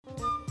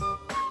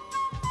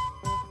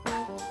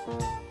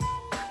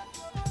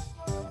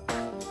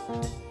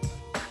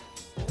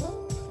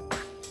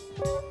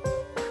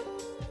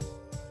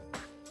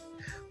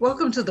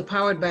Welcome to the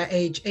Powered by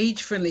Age,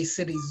 Age-Friendly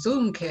City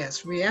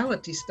Zoomcast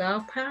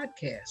reality-style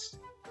podcast.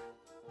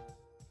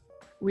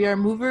 We are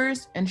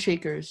movers and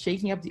shakers,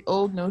 shaking up the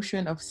old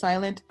notion of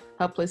silent,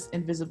 helpless,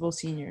 invisible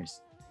seniors.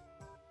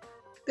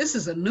 This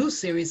is a new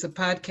series of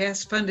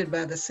podcasts funded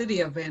by the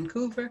City of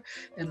Vancouver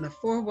and the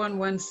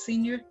 411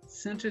 Senior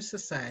Center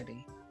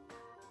Society.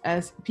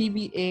 As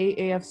PBA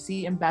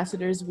AFC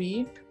ambassadors,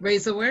 we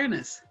raise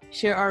awareness,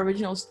 share our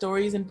original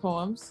stories and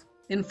poems,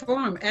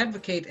 inform,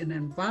 advocate, and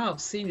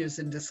involve seniors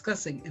in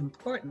discussing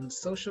important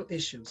social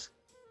issues.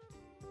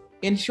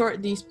 In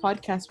short, these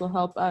podcasts will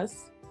help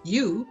us,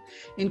 you,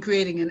 in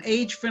creating an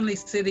age-friendly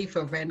city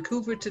for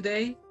Vancouver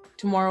today,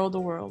 tomorrow the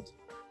world.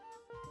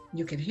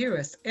 You can hear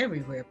us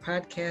everywhere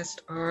podcasts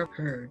are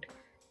heard.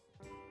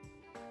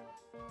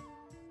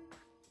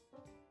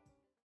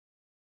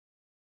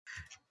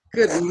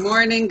 Good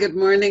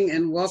morning,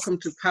 and welcome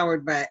to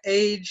Powered by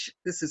Age.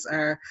 This is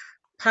our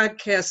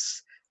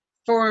podcast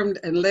formed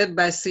and led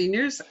by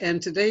seniors,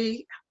 and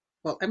today,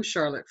 I'm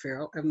Charlotte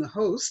Farrell, I'm the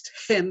host,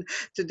 and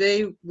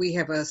today we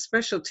have a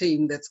special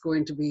team that's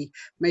going to be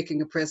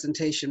making a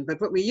presentation.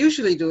 But what we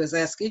usually do is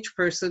ask each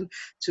person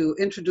to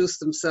introduce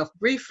themselves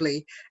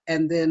briefly,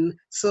 and then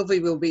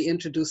Sylvie will be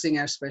introducing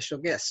our special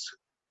guest.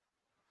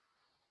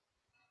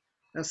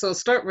 So I'll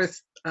start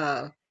with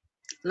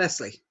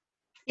Leslie.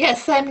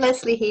 Yes, I'm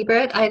Leslie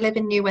Hebert. I live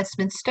in New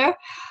Westminster,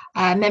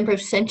 a member of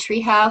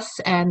Century House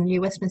and New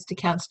Westminster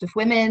Council of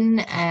Women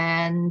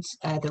and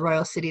the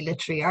Royal City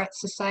Literary Arts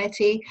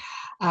Society.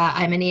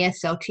 I'm an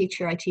ESL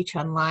teacher. I teach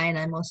online.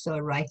 I'm also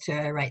a writer.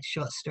 I write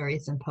short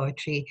stories and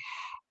poetry.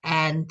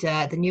 And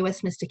the New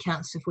Westminster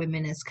Council of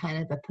Women is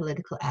kind of a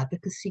political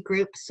advocacy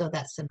group, so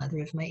that's another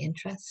of my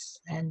interests,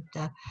 and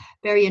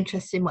very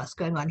interested in what's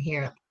going on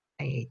here at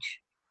my age.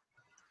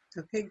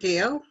 Okay,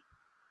 Gail.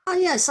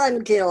 Yes, I'm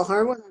Gail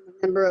Harwood. I'm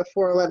a member of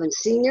 411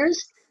 Seniors.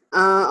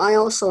 I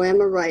also am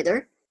a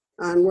writer.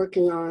 I'm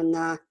working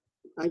on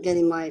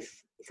getting my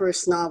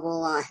first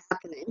novel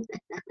happening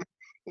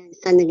and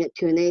sending it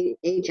to an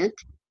agent.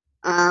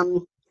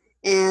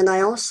 And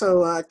I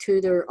also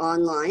tutor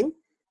online,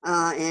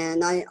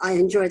 and I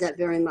enjoy that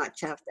very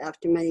much.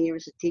 After many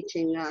years of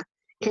teaching,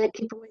 can't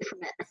keep away from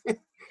it.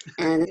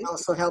 And it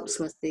also helps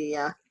with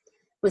the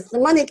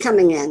money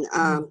coming in.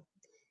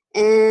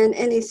 And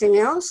anything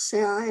else,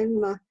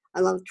 I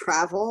love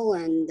travel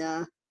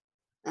and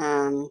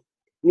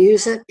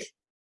music,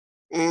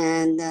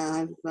 and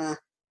I'm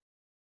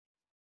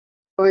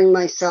enjoying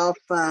myself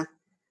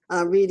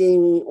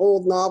reading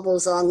old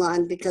novels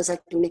online because I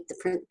can make the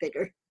print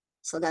bigger.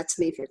 So that's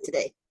me for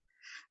today.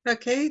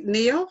 Okay,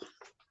 Neil?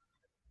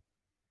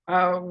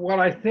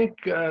 I think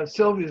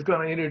Sylvie's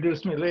going to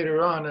introduce me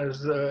later on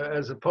as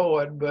a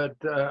poet, but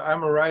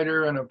I'm a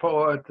writer and a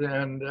poet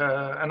and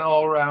an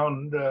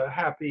all-around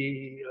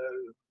happy,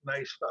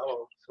 nice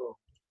fellow.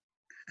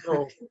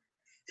 So.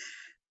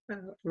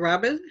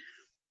 Robin?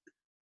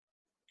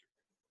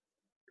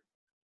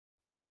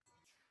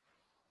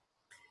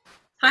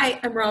 Hi,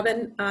 I'm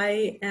Robin.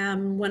 I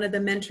am one of the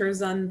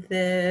mentors on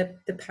the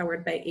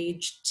Powered by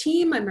Age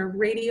team. I'm a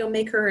radio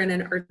maker and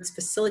an arts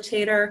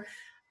facilitator.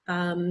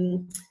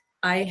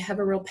 I have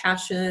a real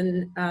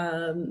passion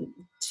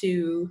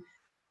to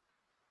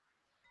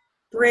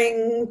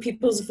bring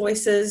people's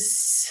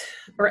voices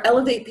or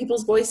elevate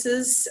people's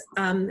voices,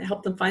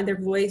 help them find their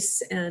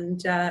voice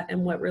and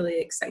what really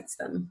excites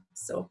them.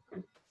 So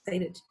I'm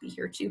excited to be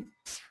here too.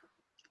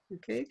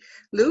 Okay,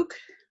 Luke?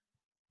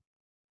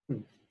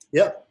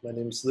 Yeah, my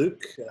name is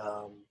Luke.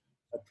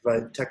 I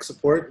provide tech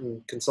support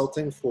and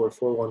consulting for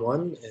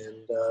 411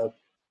 and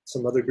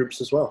some other groups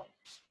as well.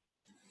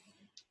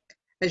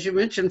 As you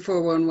mentioned,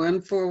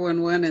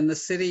 411 and the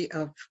City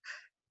of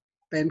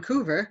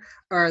Vancouver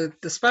are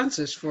the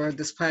sponsors for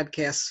this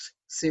podcast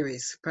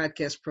series,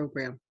 podcast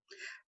program.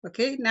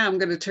 Okay, now I'm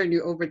going to turn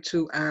you over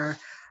to our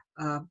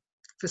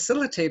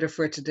facilitator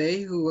for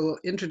today, who will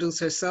introduce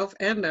herself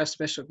and our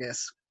special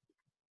guest.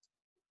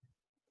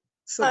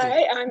 Sylvie.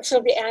 Hi, I'm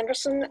Sylvie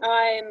Anderson.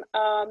 I'm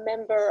a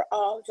member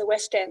of the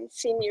West End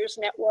Seniors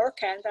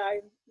Network, and I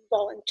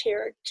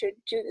volunteered to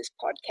do this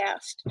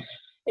podcast.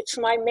 It's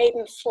my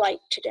maiden flight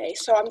today,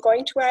 so I'm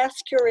going to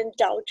ask your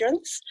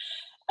indulgence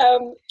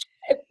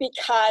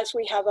because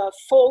we have a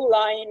full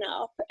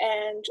lineup,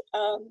 and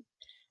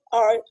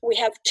we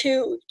have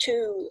two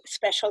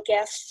special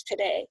guests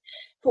today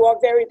who are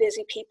very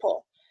busy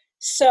people.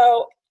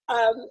 So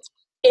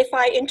if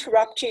I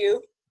interrupt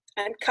you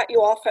and cut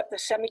you off at the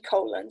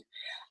semicolon,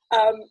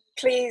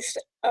 please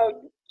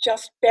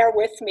just bear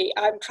with me.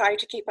 I'm trying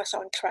to keep us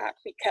on track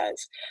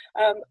because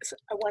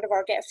one of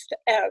our guests,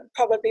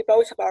 probably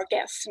both of our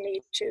guests,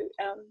 need to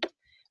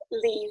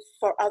leave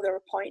for other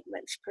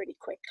appointments pretty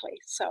quickly.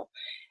 So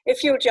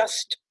if you'll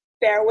just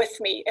bear with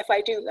me if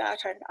I do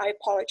that, and I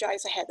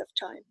apologize ahead of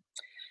time.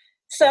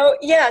 So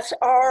yes,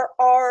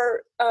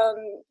 our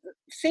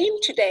theme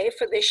today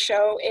for this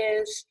show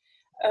is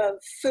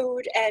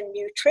food and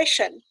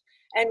nutrition.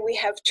 And we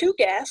have two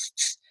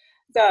guests.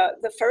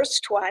 The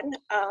first one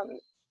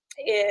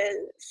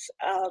is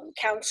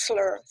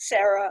Councillor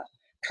Sarah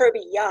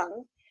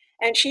Kirby-Young,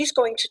 And she's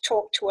going to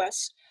talk to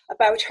us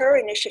about her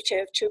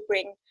initiative to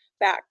bring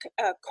back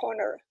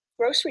corner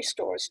grocery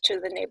stores to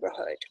the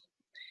neighborhood.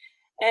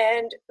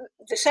 And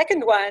the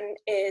second one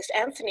is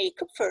Anthony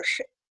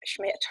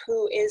Kupferschmidt,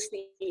 who is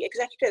the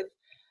executive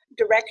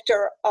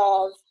director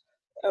of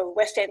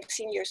West End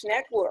Seniors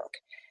Network.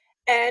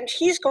 And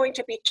he's going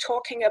to be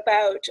talking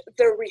about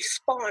the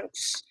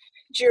response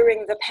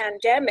during the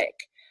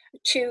pandemic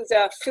to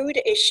the food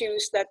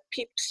issues that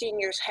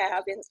seniors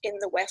have in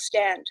the West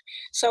End.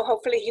 So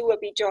hopefully he will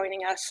be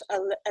joining us a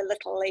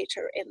little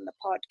later in the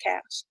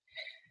podcast.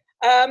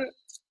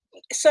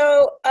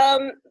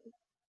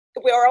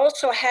 We're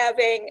also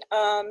having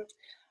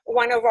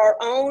one of our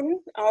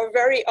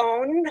very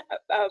own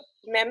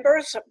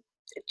members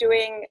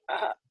doing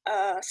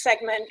a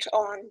segment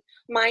on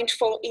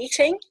mindful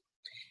eating.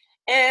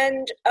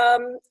 And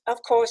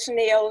of course,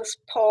 Neil's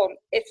poem.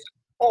 It's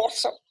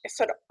awesome. It's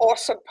an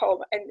awesome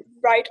poem and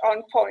right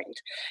on point.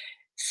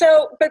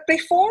 So, but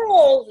before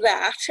all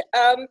that,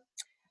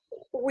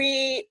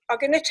 we are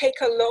going to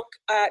take a look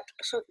at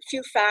a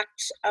few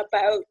facts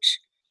about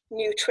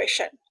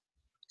nutrition.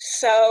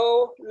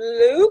 So,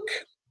 Luke,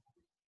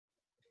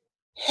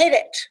 hit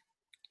it.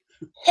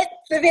 Hit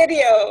the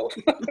video.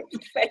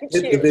 Thank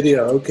you. Hit the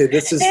video. Okay,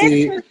 this is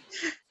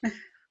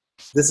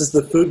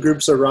the Food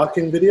Groups Are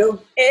Rocking video?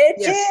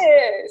 It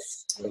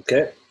is.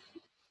 Okay.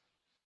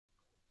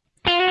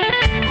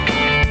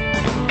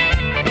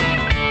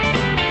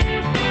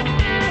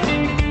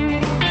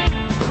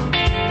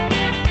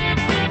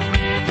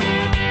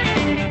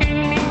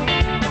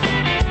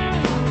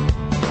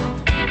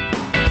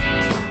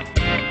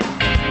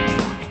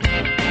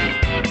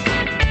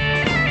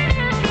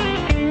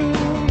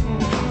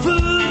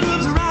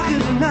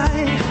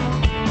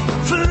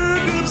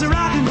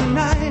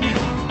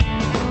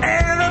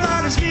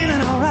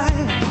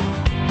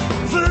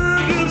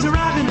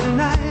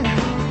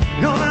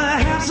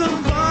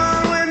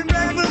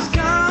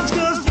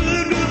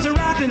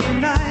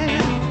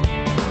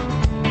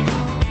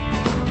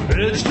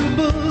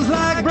 Vegetables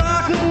like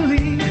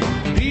broccoli,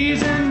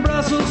 peas and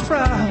Brussels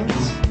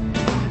sprouts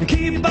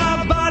keep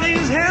our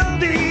bodies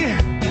healthy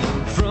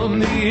from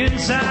the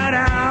inside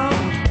out.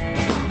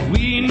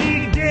 We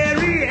need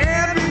dairy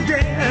every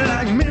day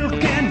like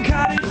milk and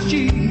cottage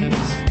cheese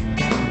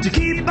to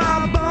keep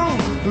our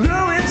bones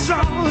growing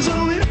strong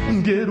so we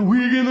can get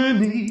weak in the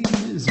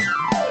knees.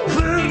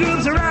 Food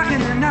Groups are rocking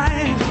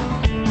tonight.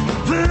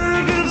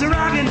 Food Groups are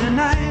rocking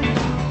tonight.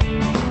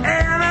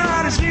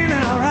 Everybody's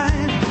feeling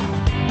alright.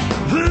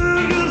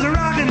 Food Groups are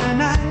rocking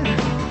tonight.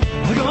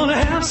 We're gonna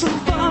have some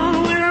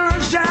fun when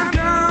lunchtime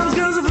comes,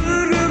 cause the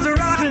Food Groups are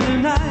rocking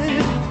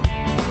tonight.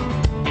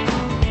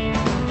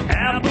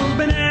 Apples,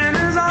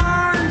 bananas,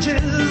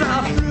 oranges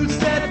are fruits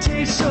that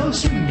taste so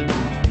sweet.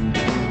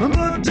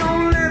 But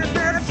don't let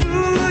that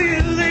fool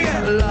you, they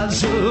got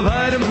lots of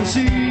vitamin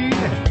C.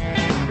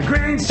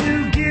 Grains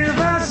to give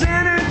us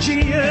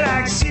energy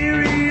like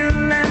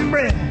cereal and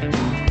bread.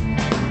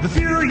 The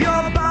fuel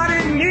your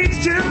body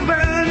needs to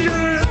burn,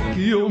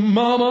 your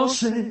mama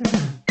said.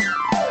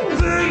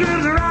 Food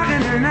Groups are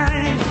rocking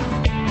tonight.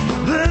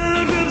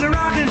 Food Groups are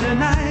rocking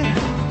tonight.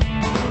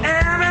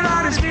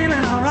 Everybody's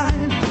feeling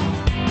alright.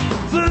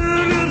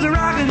 Food Groups are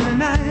rocking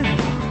tonight.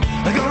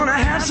 We're gonna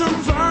have some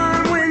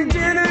fun when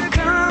dinner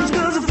comes,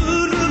 cause the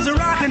Food Groups are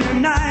rocking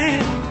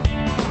tonight.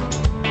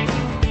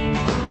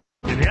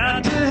 You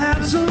got to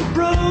have some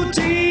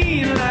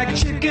protein like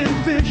chicken,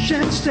 fish,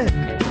 and steak.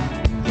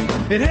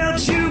 It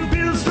helps you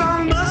build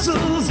strong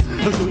muscles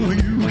so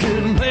you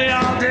can play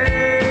all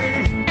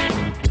day.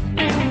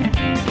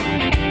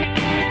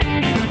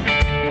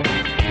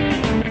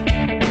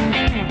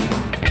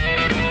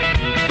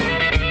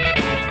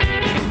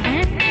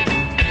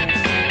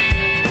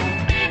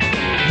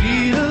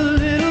 Eat a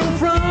little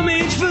from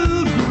each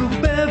food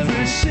group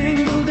every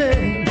single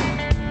day.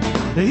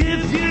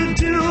 If you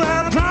do,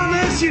 I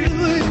promise you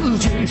it'll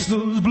chase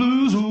those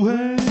blues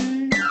away.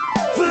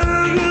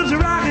 Food Groups are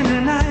rocking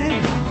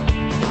tonight.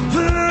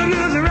 Food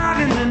Groups are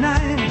rocking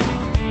tonight.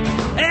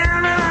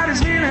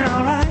 Everybody's feeling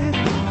alright.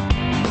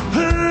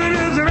 Food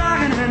Groups are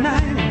rocking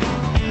tonight.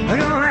 We're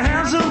gonna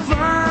have some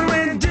fun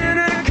when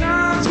dinner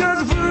comes, cause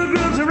the Food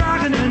Groups are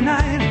rocking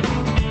tonight.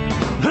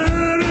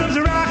 Food Groups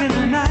are rocking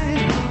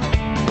tonight.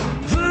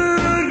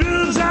 Food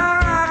Groups are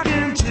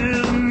rocking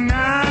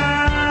tonight.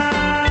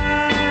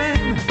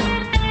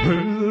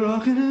 We're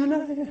rocking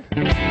tonight.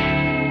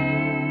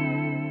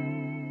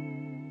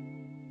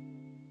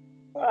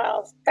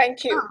 Well,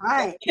 thank you. All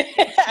right.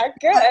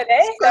 Good,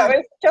 eh? That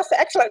was just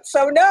excellent.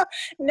 So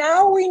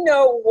now we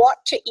know what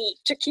to eat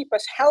to keep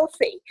us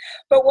healthy.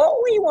 But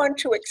what we want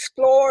to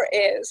explore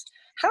is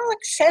how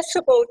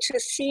accessible to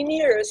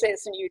seniors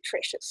is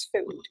nutritious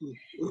food.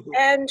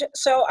 And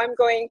so I'm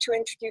going to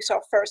introduce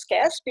our first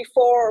guest.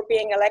 Before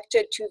being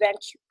elected to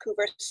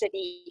Vancouver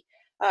City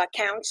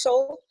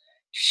Council,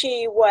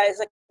 she was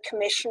a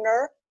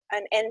commissioner,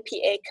 an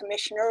NPA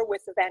commissioner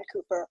with the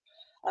Vancouver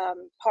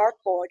Park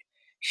Board.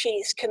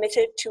 She's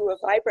committed to a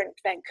vibrant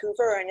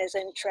Vancouver and is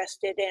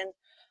interested in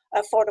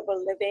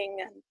affordable living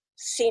and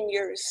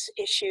seniors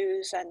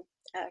issues and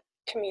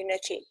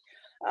community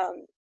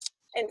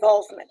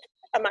involvement,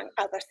 among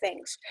other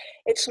things.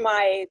 It's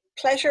my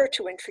pleasure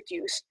to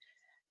introduce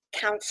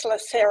Councillor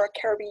Sarah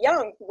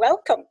Kirby-Young.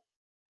 Welcome.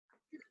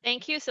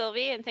 Thank you,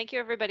 Sylvie, and thank you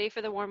everybody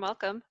for the warm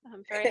welcome.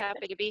 I'm very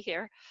happy to be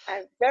here.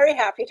 I'm very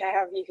happy to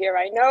have you here.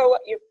 I know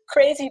you're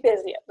crazy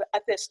busy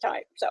at this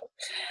time, so.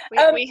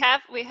 We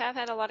have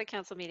had a lot of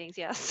council meetings,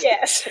 yes.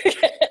 Yes.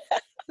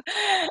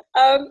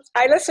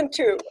 I listened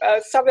to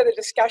some of the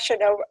discussion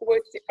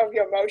of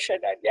your motion,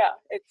 and yeah,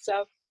 it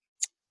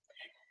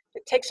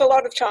takes a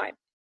lot of time.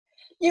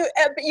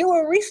 You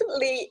were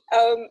recently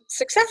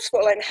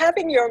successful in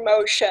having your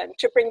motion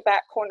to bring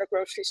back corner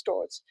grocery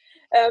stores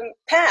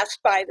passed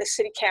by the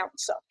City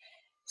Council.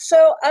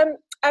 So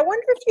I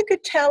wonder if you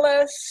could tell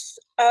us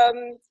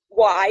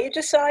why you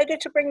decided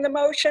to bring the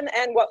motion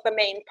and what the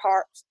main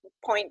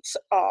points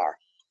are.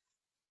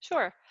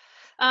 Sure.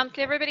 Can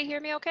everybody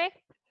hear me okay?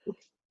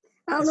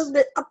 A little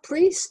bit up,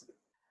 please.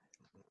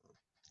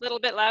 A little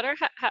bit louder?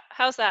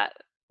 How's that?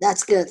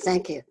 That's good.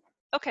 Thank you.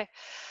 Okay.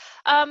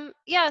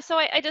 Yeah, so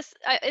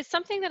it's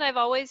something that I've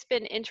always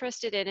been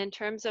interested in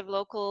terms of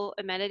local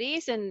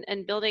amenities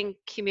and building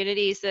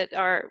communities that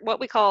are what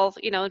we call,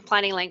 in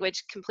planning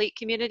language, complete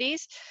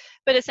communities,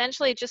 but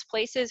essentially just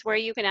places where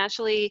you can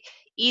actually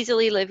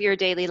easily live your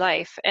daily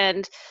life.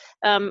 And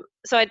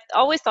so I'd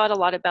always thought a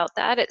lot about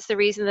that. It's the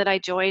reason that I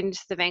joined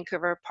the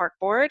Vancouver Park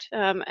Board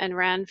and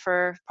ran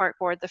for Park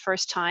Board the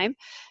first time,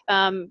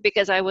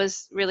 because I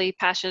was really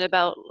passionate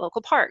about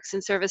local parks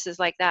and services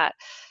like that.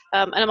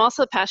 And I'm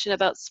also passionate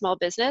about small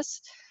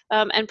business.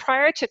 And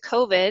prior to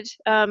COVID,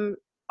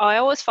 I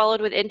always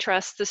followed with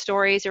interest the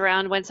stories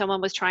around when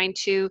someone was trying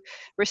to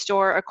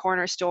restore a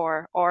corner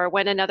store, or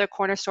when another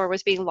corner store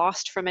was being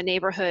lost from a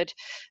neighborhood,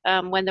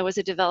 when there was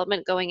a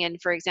development going in,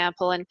 for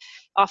example, and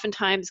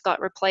oftentimes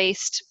got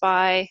replaced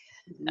by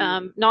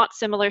not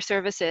similar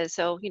services.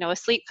 So, a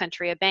Sleep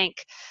Country, a bank,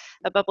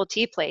 a bubble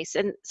tea place,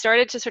 and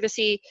started to sort of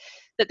see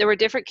that there were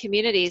different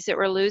communities that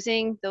were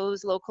losing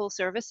those local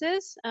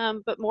services.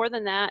 But more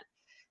than that,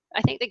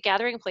 I think the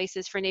gathering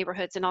places for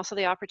neighborhoods and also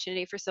the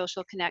opportunity for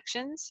social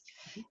connections.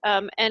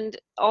 And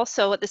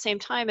also at the same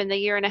time, in the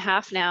year and a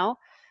half now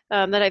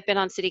that I've been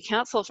on City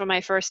Council for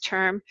my first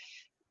term,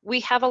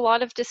 we have a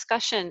lot of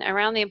discussion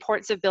around the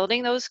importance of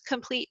building those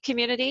complete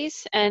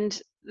communities,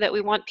 and that we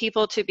want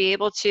people to be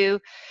able to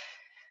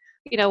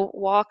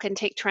walk and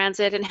take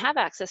transit and have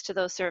access to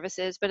those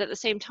services. But at the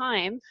same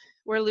time,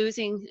 we're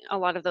losing a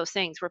lot of those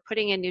things. We're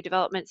putting in new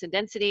developments and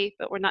density,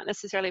 but we're not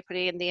necessarily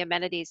putting in the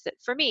amenities that,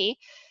 for me,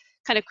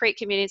 kind of create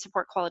community and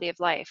support quality of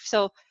life.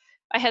 So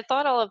I had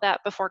thought all of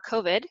that before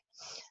COVID.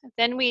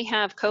 Then we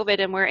have COVID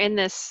and we're in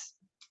this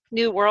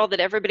new world that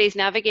everybody's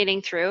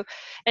navigating through.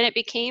 And it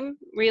became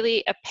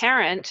really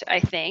apparent, I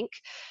think,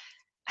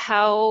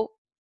 how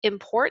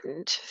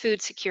important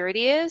food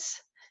security is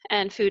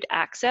and food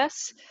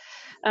access.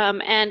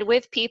 And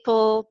with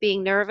people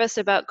being nervous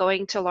about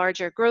going to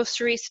larger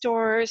grocery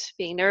stores,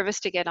 being nervous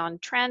to get on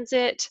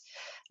transit,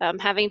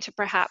 having to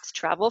perhaps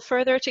travel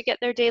further to get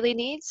their daily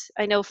needs.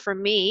 I know for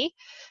me,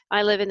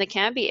 I live in the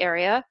Cambie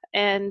area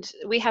and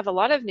we have a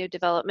lot of new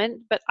development,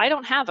 but I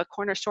don't have a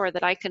corner store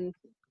that I can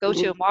go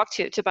to and walk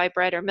to buy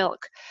bread or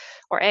milk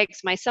or eggs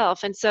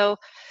myself. And so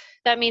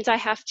that means I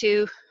have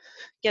to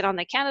get on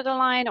the Canada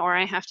Line, or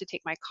I have to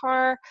take my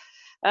car.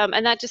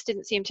 And that just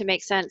didn't seem to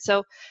make sense.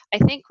 So I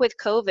think with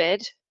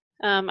COVID,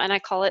 and I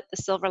call it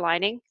the silver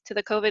lining to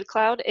the COVID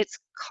cloud, it's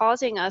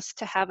causing us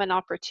to have an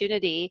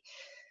opportunity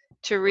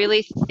to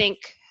really think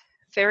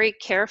very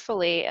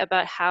carefully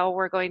about how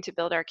we're going to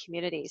build our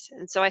communities.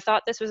 And so I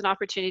thought this was an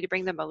opportunity to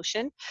bring the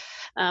motion.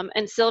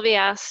 And Sylvie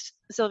asked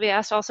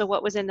also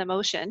what was in the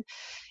motion.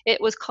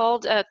 It was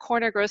called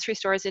Corner Grocery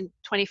Stores in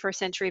 21st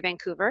Century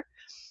Vancouver,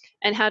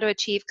 and how to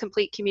achieve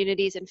complete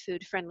communities and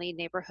food-friendly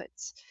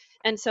neighborhoods.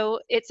 And so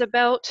it's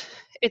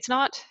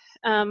not,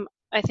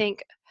 I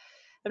think,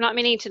 I'm not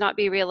meaning to not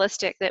be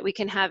realistic that we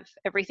can have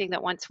everything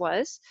that once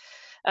was,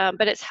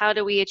 but it's how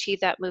do we achieve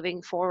that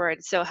moving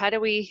forward? So how do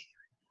we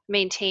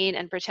maintain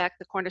and protect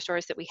the corner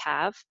stores that we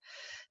have?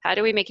 How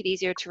do we make it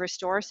easier to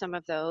restore some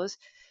of those?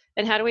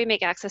 And how do we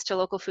make access to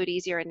local food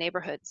easier in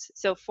neighborhoods?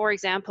 So for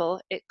example,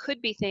 it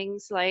could be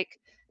things like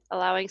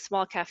allowing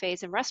small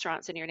cafes and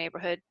restaurants in your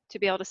neighborhood to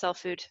be able to sell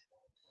food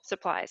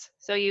supplies.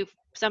 So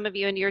some of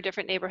you in your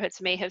different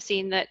neighborhoods may have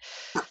seen that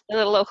a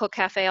little local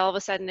cafe all of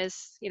a sudden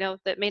is,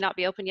 that may not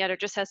be open yet, or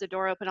just has the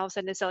door open, all of a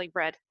sudden is selling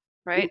bread,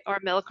 right? Or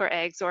milk or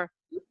eggs, or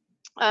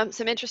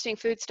some interesting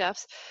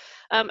foodstuffs.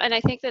 And I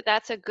think that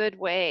that's a good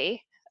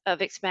way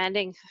of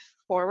expanding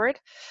forward.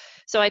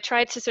 So I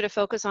tried to sort of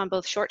focus on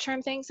both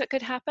short-term things that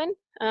could happen,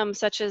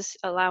 such as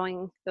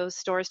allowing those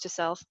stores to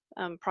sell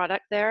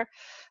product there,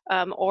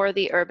 or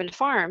the urban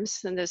farms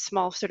and those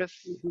small sort of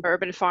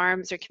urban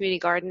farms or community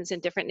gardens in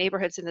different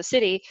neighborhoods in the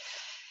city.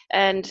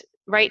 And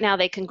right now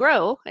they can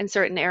grow in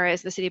certain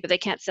areas of the city, but they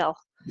can't sell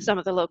some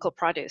of the local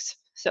produce.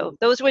 So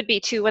those would be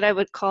two what I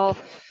would call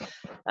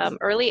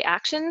early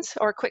actions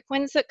or quick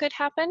wins that could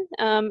happen.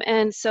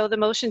 And so the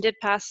motion did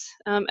pass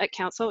at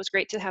council. It was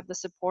great to have the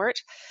support.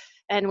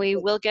 and we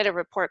will get a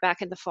report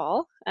back in the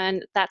fall.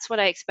 And that's what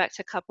I expect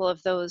a couple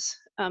of those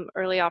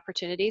early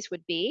opportunities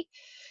would be.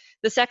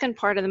 The second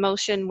part of the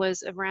motion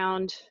was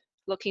around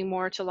looking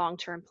more to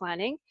long-term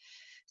planning.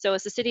 So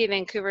as the City of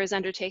Vancouver is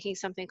undertaking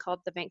something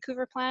called the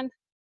Vancouver Plan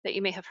that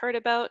you may have heard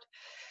about,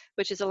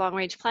 which is a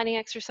long-range planning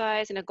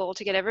exercise and a goal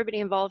to get everybody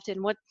involved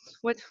in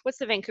what's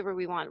the Vancouver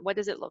we want? What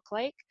does it look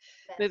like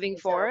moving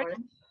forward?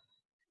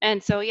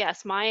 And so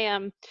yes,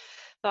 my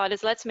thought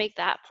is let's make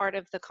that part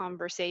of the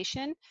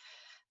conversation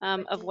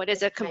of what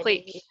is a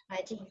complete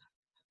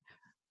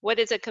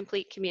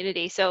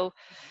community. So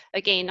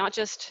again, not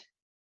just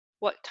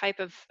what type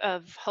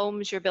of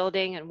homes you're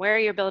building and where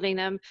you're building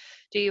them.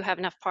 Do you have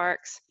enough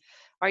parks?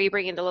 Are you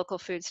bringing the local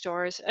food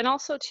stores? And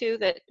also too,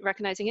 that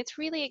recognizing it's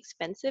really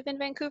expensive in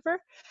Vancouver,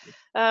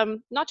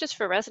 not just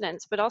for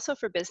residents, but also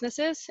for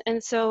businesses.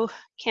 And so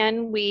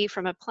can we,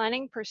 from a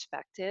planning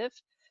perspective,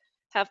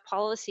 have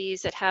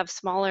policies that have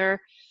smaller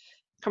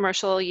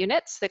commercial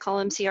units, they call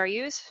them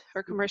CRUs,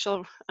 or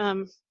commercial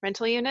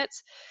rental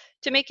units,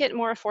 to make it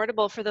more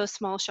affordable for those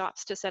small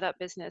shops to set up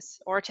business,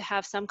 or to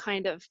have some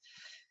kind of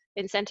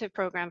incentive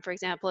program, for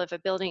example, if a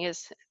building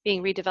is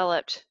being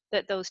redeveloped,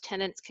 that those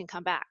tenants can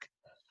come back,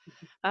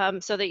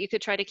 so that you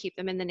could try to keep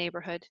them in the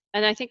neighborhood.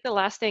 And I think the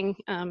last thing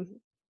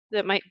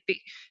that might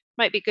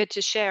be good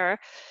to share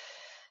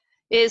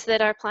is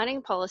that our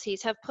planning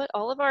policies have put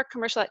all of our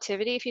commercial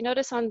activity, if you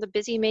notice, on the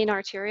busy main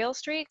arterial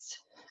streets.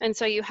 And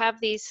so you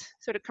have these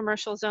sort of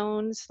commercial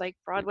zones like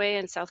Broadway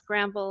and South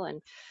Granville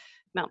and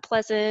Mount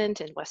Pleasant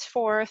and West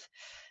 4th.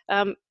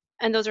 And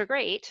those are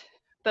great,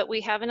 but we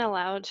haven't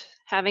allowed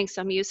having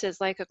some uses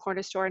like a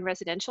corner store in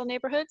residential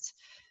neighborhoods.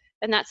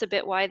 And that's a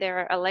bit why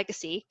they're a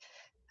legacy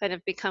and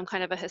have become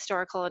kind of a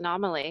historical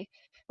anomaly.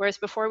 Whereas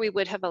before we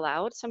would have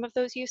allowed some of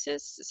those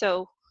uses.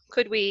 So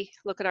could we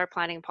look at our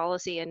planning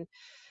policy and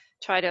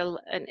try to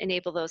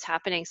enable those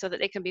happening so that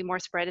they can be more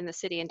spread in the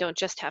city and don't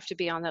just have to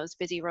be on those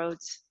busy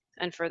roads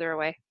and further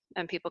away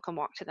and people can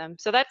walk to them.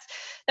 So that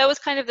was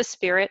kind of the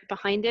spirit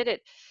behind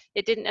it.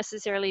 It didn't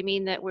necessarily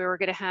mean that we were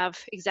going to have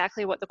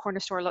exactly what the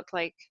corner store looked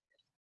like,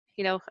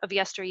 you know, of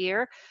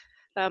yesteryear,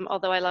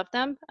 although I love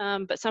them.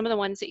 But some of the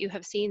ones that you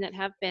have seen that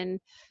have been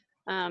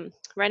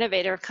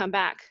renovated or come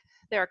back,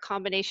 they're a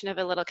combination of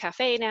a little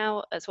cafe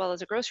now, as well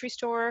as a grocery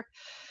store.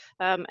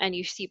 And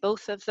you see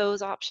both of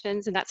those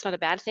options, and that's not a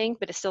bad thing,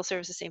 but it still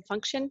serves the same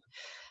function.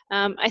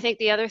 I think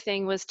the other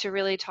thing was to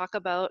really talk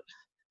about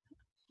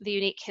the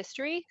unique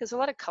history. There's a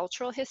lot of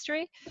cultural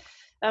history.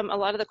 A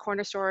lot of the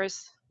corner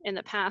stores in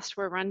the past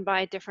were run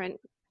by different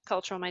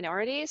cultural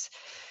minorities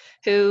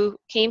who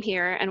came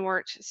here and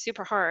worked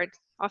super hard,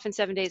 often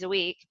 7 days a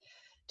week,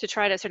 to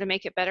try to sort of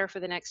make it better for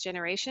the next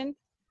generation.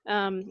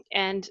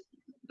 And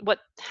what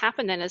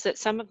happened then is that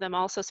some of them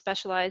also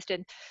specialized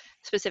in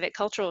specific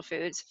cultural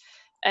foods.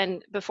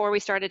 And before we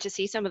started to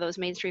see some of those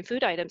mainstream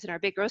food items in our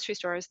big grocery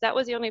stores, that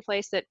was the only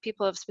place that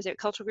people of specific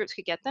cultural groups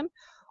could get them,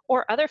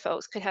 or other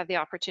folks could have the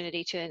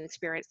opportunity to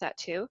experience that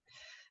too.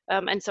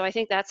 And so I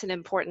think that's an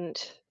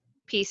important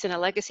piece and a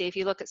legacy. If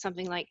you look at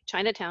something like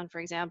Chinatown, for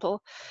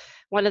example,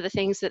 one of the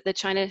things that the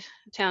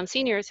Chinatown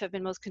seniors have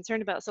been most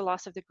concerned about is the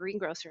loss of the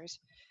greengrocers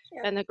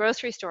and the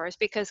grocery stores,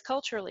 because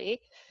culturally,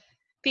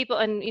 people,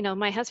 and you know,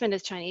 my husband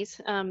is Chinese,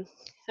 and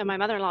my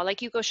mother-in-law,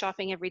 like, you go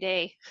shopping every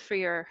day for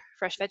your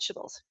fresh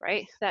vegetables,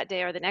 right? That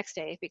day or the next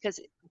day, because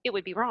it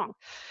would be wrong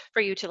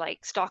for you to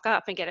like stock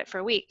up and get it for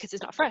a week because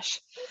it's not fresh,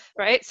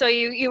 right? So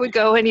you would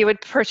go and you would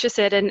purchase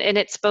it, and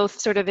it's both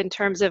sort of in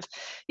terms of,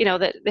 you know,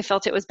 that they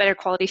felt it was better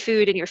quality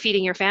food and you're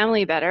feeding your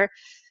family better,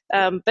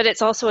 but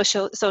it's also a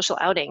social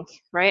outing,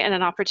 right? And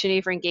an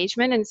opportunity for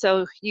engagement. And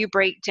so you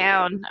break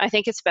down, I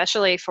think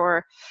especially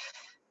for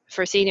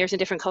seniors and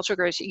different cultural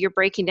groups, you're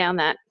breaking down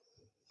that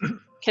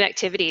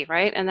connectivity,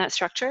 right? And that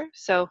structure.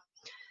 So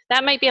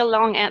that might be a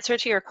long answer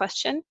to your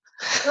question.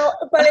 No,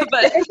 but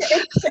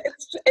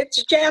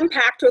it's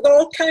jam-packed with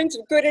all kinds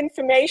of good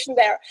information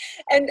there.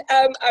 And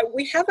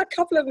we have a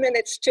couple of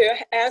minutes to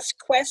ask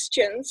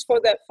questions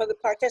for the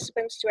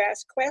participants to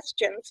ask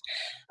questions.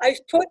 I've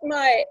put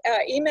my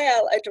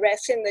email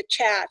address in the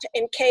chat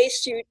in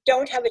case you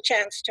don't have a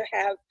chance to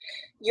have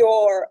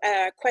your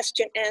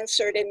question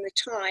answered in the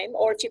time,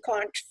 or if you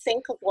can't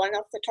think of one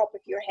off the top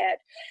of your head.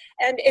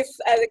 And if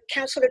the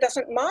councillor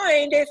doesn't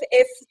mind,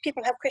 if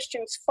people have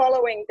questions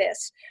following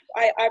this,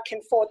 I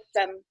can forward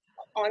them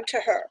on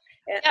to her.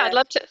 Yeah, I'd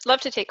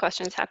love to take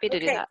questions. Happy to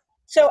do that.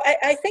 So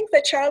I think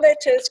that Charlotte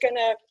is going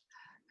to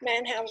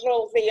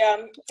manhandle the,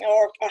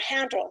 or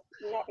handle,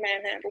 not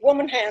manhandle,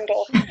 woman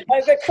handle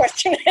the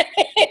question and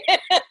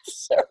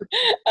answer.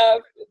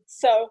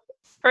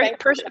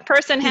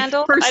 Person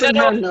handle? Person I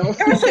don't handle.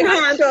 Person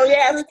handle,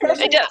 yes.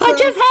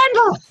 Just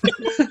handle.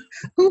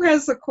 Who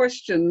has a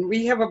question?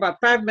 We have about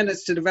 5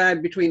 minutes to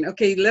divide between.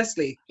 Okay,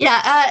 Leslie.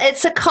 Yeah,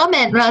 it's a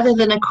comment rather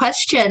than a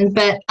question,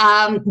 but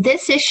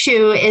this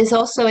issue is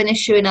also an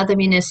issue in other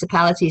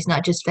municipalities,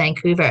 not just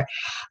Vancouver.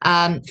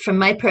 From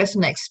my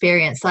personal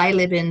experience, I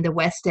live in the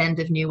west end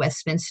of New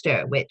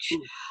Westminster, which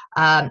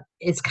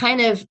it's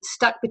kind of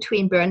stuck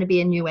between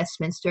Burnaby and New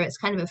Westminster. It's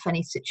kind of a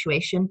funny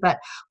situation. But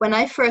when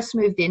I first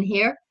moved in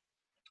here,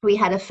 we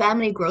had a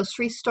family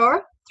grocery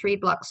store 3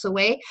 blocks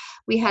away.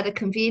 We had a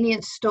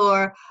convenience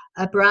store,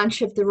 a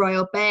branch of the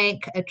Royal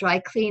Bank, a dry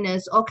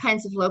cleaners, all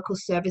kinds of local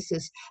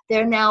services.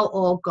 They're now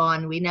all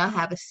gone. We now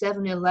have a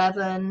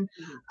 7-Eleven.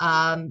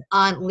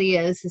 Aunt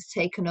Leah's has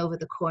taken over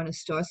the corner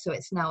store, so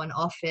it's now an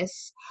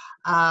office.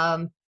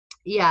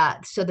 Yeah,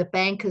 so the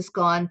bank has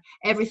gone,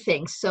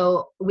 everything.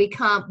 So we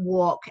can't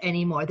walk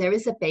anymore. There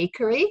is a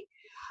bakery,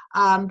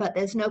 but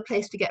there's no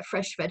place to get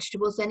fresh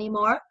vegetables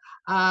anymore.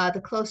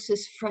 The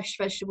closest fresh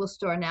vegetable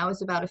store now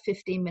is about a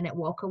 15-minute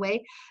walk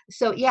away.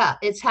 So yeah,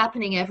 it's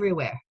happening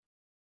everywhere.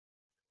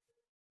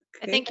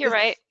 I think you're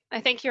right. I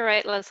think you're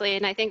right, Leslie.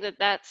 And I think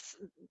that's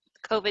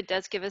COVID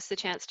does give us the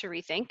chance to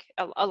rethink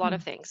a lot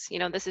of things. You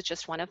know, this is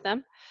just one of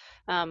them.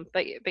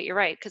 But you're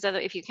right, because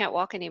if you can't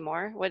walk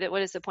anymore, what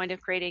is the point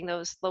of creating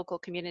those local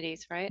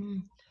communities, right?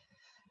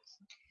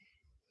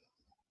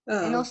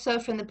 And also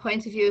from the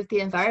point of view of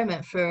the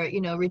environment, for, you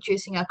know,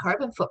 reducing our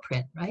carbon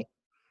footprint, right?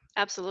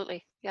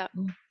 Absolutely. Yeah.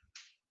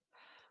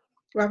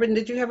 Robin,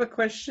 did you have a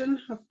question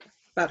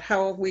about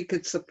how we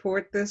could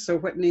support this, or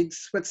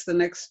what's the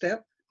next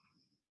step?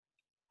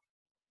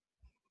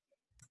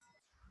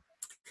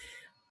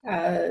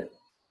 No,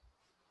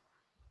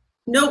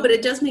 but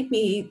it does make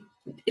me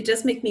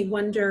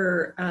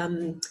wonder,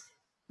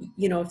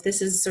 you know, if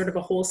this is sort of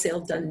a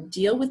wholesale done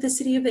deal with the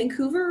City of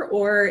Vancouver,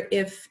 or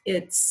if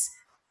it's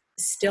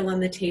still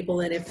on the table,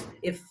 and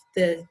if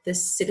the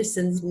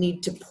citizens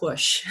need to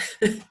push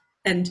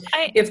and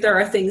if there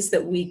are things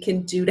that we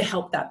can do to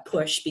help that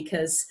push,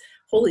 because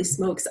holy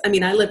smokes, I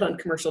mean, I live on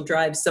Commercial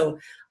Drive, so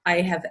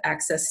I have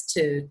access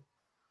to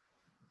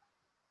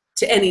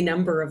any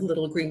number of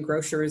little green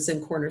grocers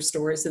and corner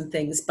stores and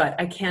things, but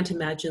I can't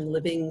imagine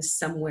living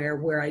somewhere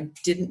where I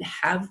didn't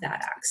have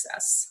that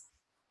access.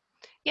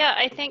 Yeah,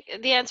 I think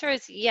the answer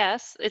is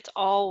yes. It's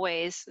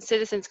always,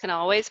 citizens can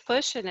always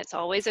push, and it's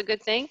always a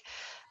good thing,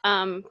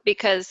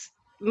 because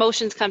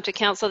motions come to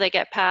council, they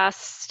get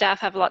passed, staff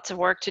have lots of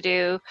work to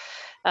do.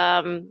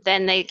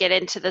 Then they get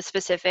into the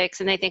specifics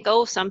and they think,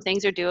 oh, some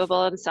things are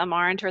doable and some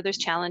aren't, or there's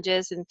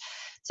challenges. And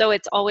so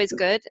it's always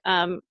good.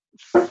 And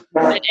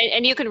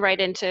you can write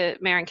into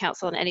Mayor and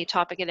Council on any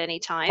topic at any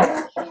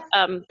time.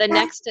 The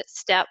next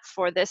step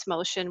for this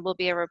motion will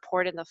be a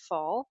report in the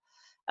fall.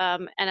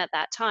 And at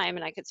that time,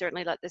 and I could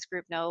certainly let this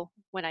group know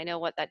when I know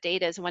what that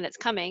date is and when it's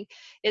coming,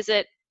 is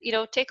that, you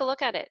know, take a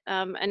look at it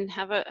and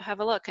have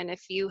a look. And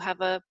if you have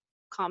a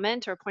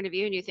comment or point of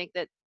view and you think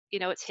that, you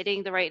know, it's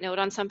hitting the right note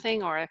on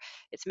something or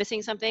it's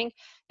missing something,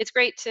 it's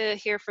great to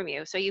hear from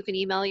you. So you can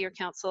email your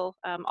council.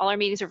 All our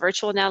meetings are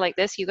virtual now like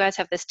this. You guys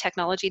have this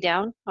technology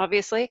down,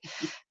 obviously.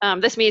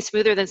 This meeting is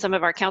smoother than some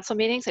of our council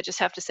meetings, I just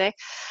have to say,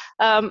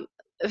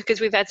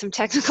 because we've had some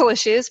technical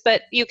issues,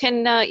 but you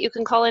can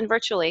call in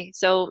virtually.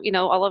 So, you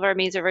know, all of our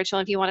meetings are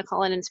virtual. If you want to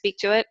call in and speak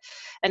to it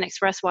and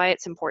express why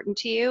it's important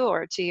to you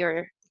or to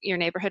your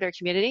neighborhood or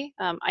community,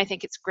 I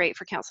think it's great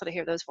for council to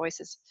hear those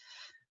voices.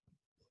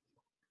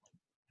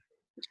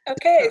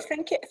 Okay,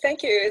 thank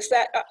you. Is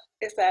that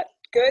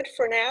good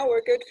for now?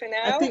 We're good for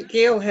now. I think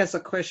Gail has a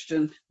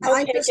question.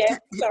 Okay, Gail,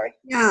 sorry.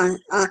 Yeah,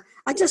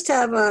 I just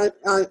have a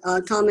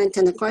comment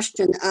and a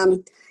question.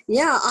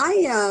 Yeah,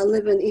 I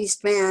live in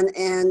East Van,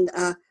 and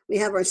we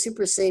have our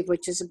Super Save,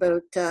 which is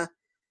about a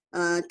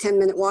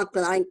 10-minute walk,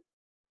 but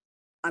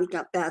I've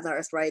got bad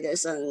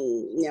arthritis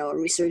and, you know, a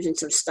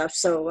resurgence of stuff,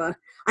 so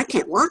I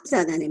can't walk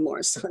that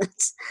anymore. So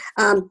that's,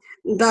 at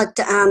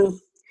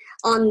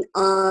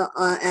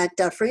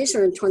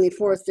Fraser and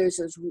 24th, there's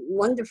this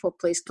wonderful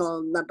place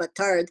called La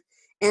Batard,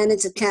 and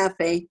it's a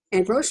cafe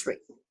and grocery.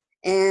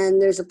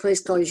 And there's a place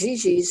called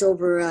Gigi's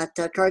over at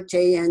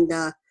Cartier and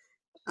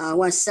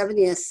West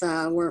 70th,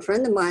 where a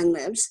friend of mine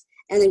lives,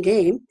 and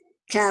again,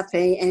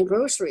 cafe and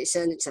groceries,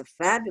 and it's a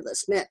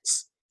fabulous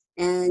mix.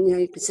 And, you know,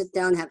 you can sit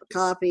down, have a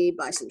coffee,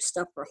 buy some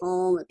stuff for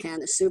home, a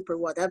can of soup or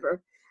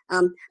whatever.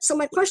 So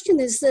my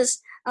question is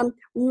this,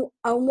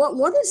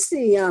 what is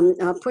the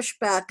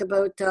pushback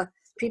about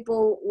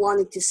people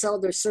wanting to sell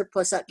their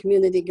surplus at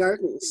community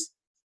gardens?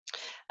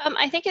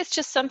 I think it's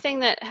just something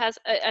that has,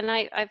 and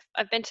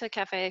I've been to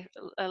Cafe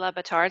La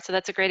Batard, so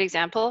that's a great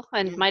example,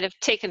 and might have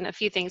taken a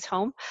few things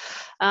home,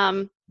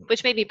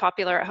 which may be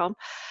popular at home.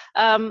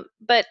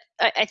 But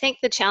I think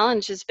the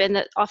challenge has been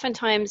that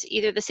oftentimes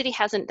either the city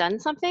hasn't done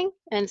something,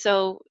 and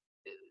so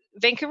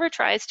Vancouver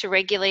tries to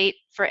regulate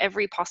for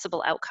every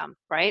possible outcome,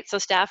 right? So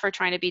staff are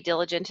trying to be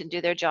diligent and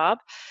do their job,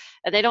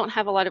 and they don't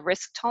have a lot of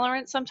risk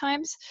tolerance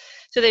sometimes.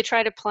 So they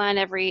try to plan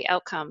every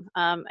outcome,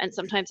 and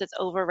sometimes it's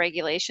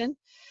over-regulation.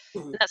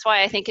 And that's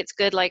why I think it's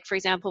good, like, for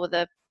example, with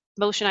the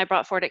motion I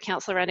brought forward at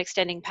council around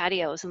extending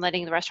patios and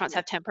letting the restaurants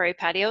have temporary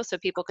patios so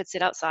people could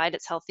sit outside,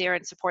 it's healthier,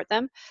 and support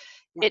them.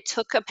 It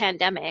took a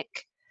pandemic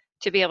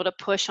to be able to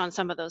push on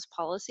some of those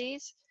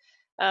policies.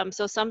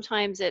 So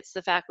sometimes it's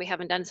the fact we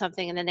haven't done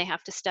something and then they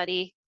have to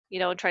study, you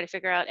know, and try to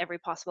figure out every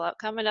possible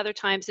outcome. And other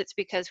times it's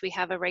because we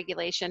have a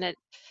regulation,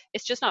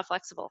 it's just not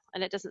flexible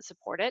and it doesn't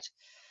support it.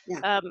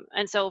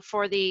 And so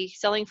for the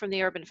selling from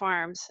the urban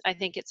farms, I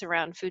think it's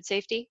around food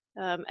safety,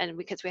 and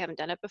because we haven't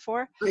done it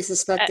before. I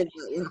suspected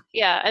that, yeah.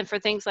 Yeah, and for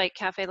things like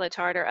Cafe La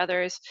Tarte or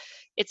others,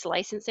 it's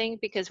licensing,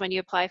 because when you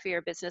apply for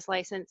your business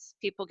license,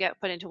 people get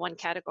put into one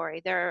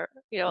category. They're,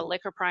 a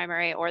liquor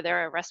primary, or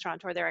they're a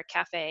restaurant, or they're a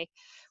cafe,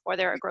 or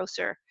they're a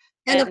grocer.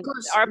 And of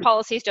course, our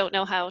policies don't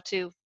know how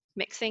to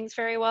mix things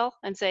very well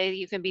and say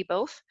you can be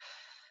both.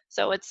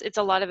 So it's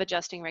a lot of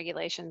adjusting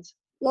regulations.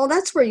 well,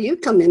 that's where you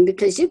come in,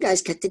 because you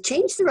guys get to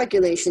change the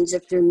regulations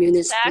if they're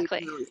municipal.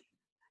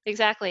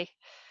 Exactly.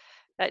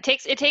 It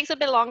takes a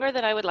bit longer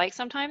than I would like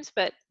sometimes,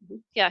 but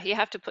yeah, you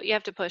have to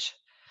push.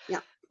 Yeah.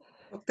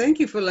 Well, thank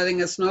you for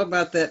letting us know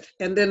about that.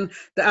 And then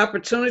the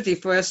opportunity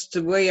for us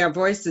to weigh our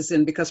voices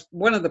in, because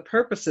one of the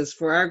purposes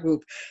for our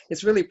group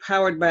is really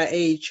Powered by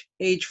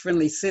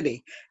Age-Friendly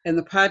City. And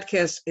the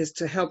podcast is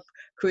to help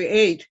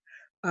create,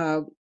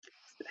 let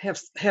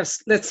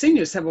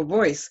seniors have a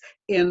voice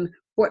in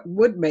what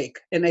would make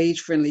an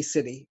age-friendly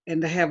city,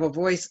 and to have a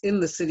voice in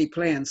the city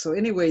plan. So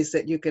any ways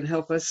that you can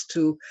help us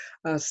to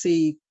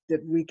see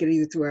that we can,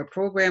 either through our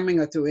programming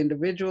or through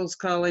individuals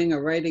calling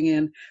or writing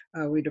in,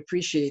 we'd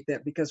appreciate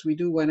that, because we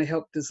do want to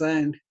help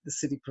design the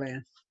city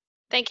plan.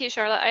 Thank you,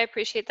 Charlotte. I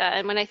appreciate that.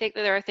 And when I think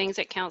that there are things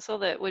at council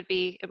that would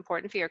be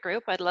important for your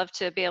group, I'd love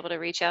to be able to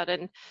reach out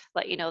and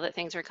let you know that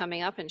things are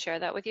coming up and share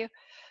that with you.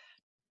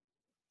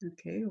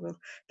 Okay, well,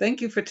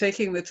 thank you for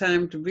taking the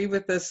time to be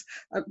with us.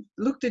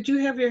 Luke, did you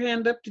have your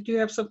hand up? Did you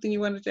have something you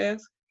wanted to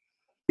ask?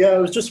 Yeah, I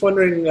was just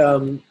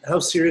wondering how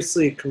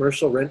seriously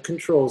commercial rent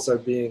controls are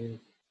being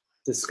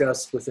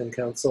discussed within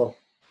council.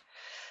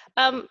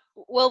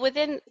 Well,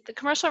 within the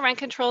commercial rent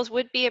controls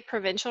would be a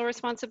provincial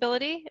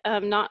responsibility,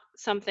 not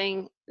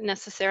something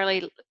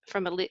necessarily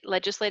from a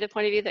legislative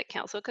point of view that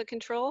council could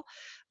control.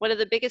 One of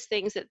the biggest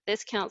things that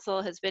this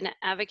council has been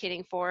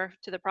advocating for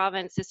to the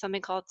province is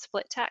something called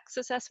split tax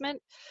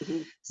assessment.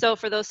 Mm-hmm. So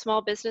for those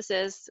small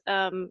businesses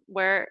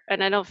where,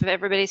 and I don't know if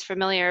everybody's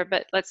familiar,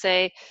 but let's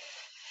say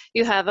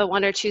you have a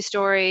 1 or 2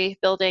 story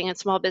building and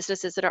small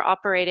businesses that are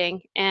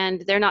operating,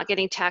 and they're not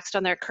getting taxed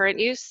on their current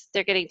use,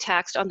 they're getting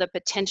taxed on the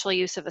potential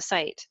use of a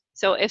site.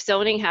 So if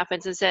zoning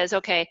happens and says,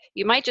 okay,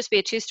 you might just be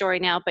a 2-story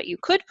now, but you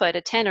could put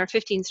a 10 or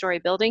 15-story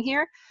building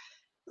here,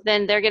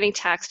 then they're getting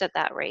taxed at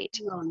that rate.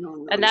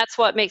 No. And that's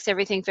what makes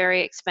everything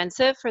very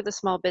expensive for the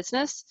small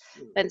business.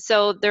 And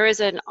so there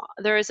is a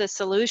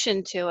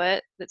solution to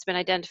it that's been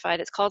identified.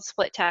 It's called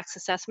split tax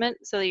assessment.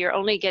 So you're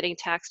only getting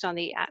taxed on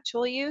the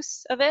actual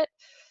use of it,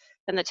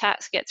 and the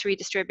tax gets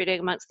redistributed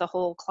amongst the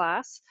whole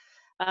class.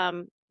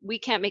 We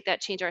can't make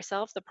that change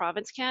ourselves, the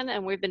province can,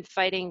 and we've been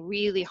fighting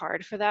really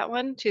hard for that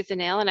one, tooth and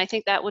nail, and I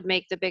think that would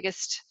make the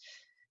biggest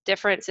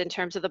difference in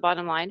terms of the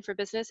bottom line for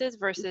businesses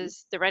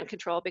versus the rent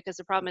control, because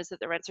the problem is that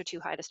the rents are too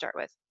high to start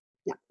with.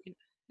 Yeah.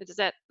 Does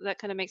that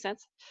kind of make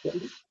sense? Yeah.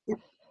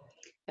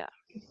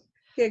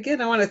 Yeah,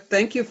 again, I want to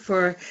thank you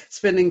for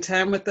spending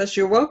time with us.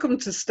 You're welcome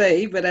to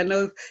stay, but I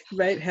know you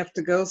might have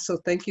to go, so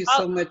thank you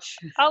so much.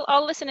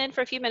 I'll listen in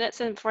for a few minutes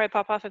and before I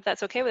pop off, if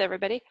that's okay with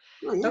everybody.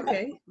 Oh, yeah.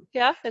 Okay.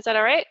 Yeah, is that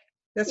all right?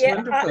 That's Yeah,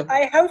 wonderful.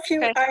 I hope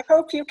you. Okay. I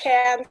hope you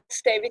can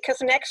stay, because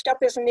next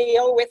up is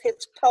Neil with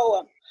his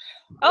poem.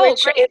 Oh,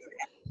 which great. It's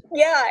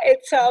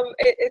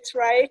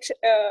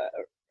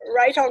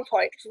right on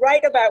point,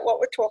 right about what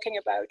we're talking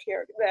about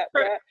here. The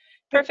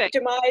Perfect.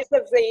 demise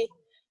of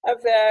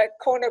the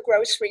corner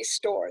grocery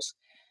stores.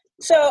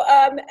 So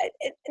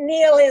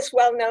Neil is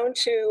well known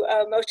to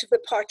most of the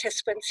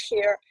participants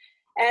here,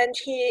 and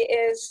he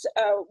is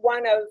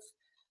one of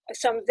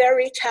some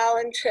very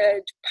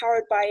talented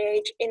Powered by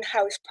Age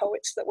in-house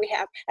poets that we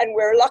have, and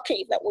we're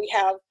lucky that we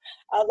have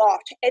a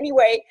lot.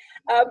 Anyway,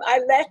 I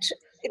let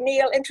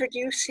Neil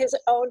introduce his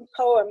own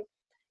poem,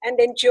 and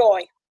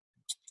enjoy.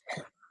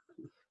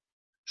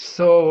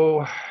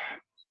 So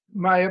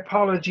my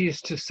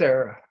apologies to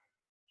Sarah.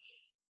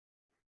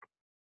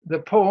 The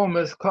poem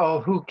is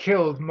called Who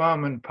Killed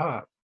Mom and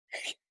Pop?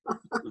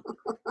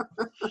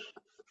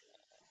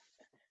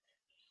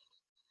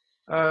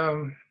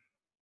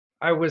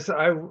 I was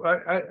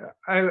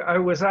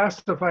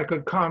asked if I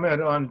could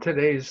comment on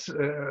today's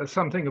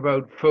something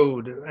about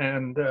food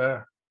and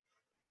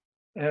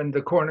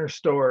the corner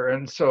store,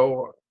 and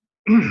so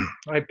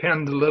I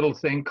penned a little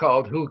thing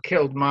called Who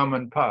Killed Mom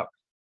and Pop?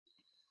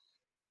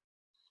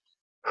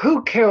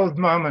 Who killed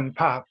Mom and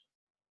Pop?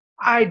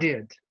 I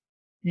did.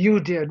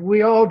 You did.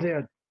 We all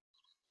did.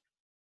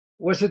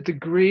 Was it the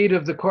greed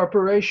of the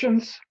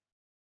corporations?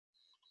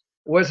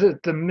 Was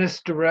it the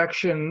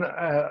misdirection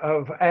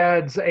of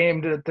ads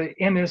aimed at the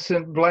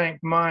innocent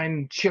blank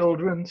mind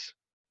children's?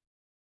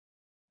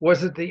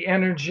 Was it the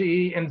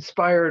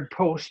energy-inspired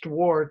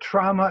post-war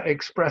trauma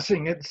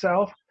expressing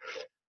itself?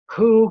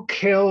 Who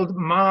killed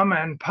Mom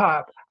and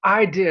Pop?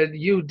 I did,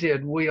 you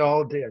did, we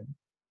all did.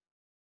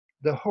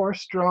 The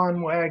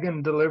horse-drawn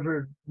wagon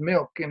delivered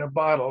milk in a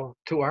bottle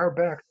to our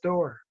back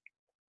door.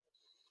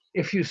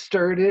 If you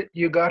stirred it,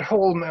 you got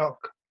whole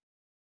milk,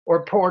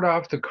 or poured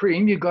off the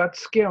cream, you got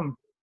skim.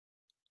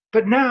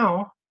 But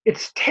now,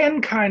 It's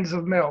 10 kinds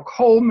of milk,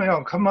 whole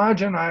milk,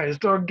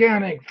 homogenized,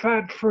 organic,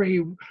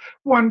 fat-free,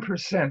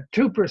 1%,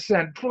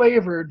 2%,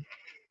 flavored,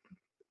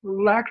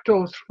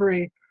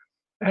 lactose-free,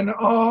 and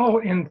all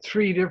in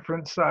 3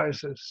 different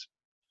sizes.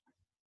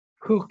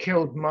 Who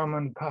killed mom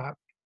and pop?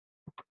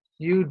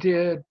 You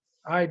did,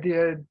 I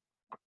did,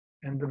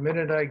 and the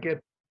minute I get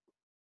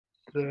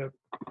the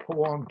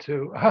poem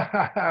to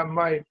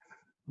my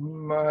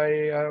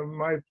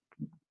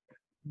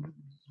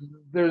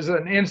there's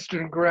an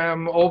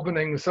Instagram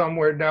opening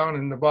somewhere down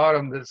in the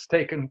bottom that's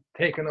taken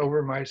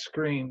over my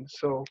screen.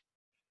 So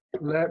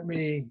let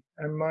me,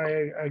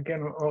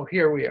 oh,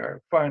 here we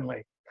are,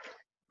 finally.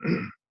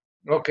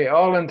 Okay,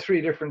 all in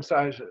 3 different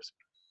sizes.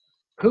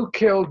 Who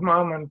killed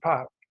mom and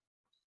pop?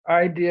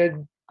 I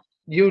did,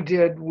 you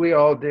did, we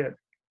all did.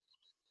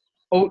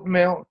 Oat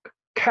milk,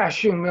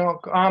 cashew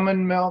milk,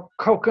 almond milk,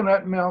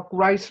 coconut milk,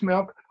 rice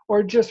milk,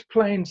 or just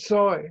plain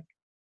soy.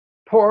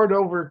 Poured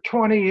over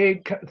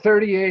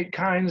 38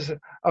 kinds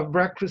of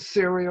breakfast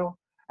cereal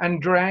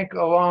and drank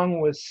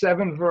along with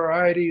 7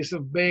 varieties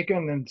of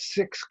bacon and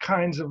 6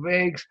 kinds of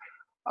eggs,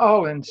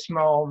 all in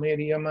small,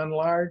 medium, and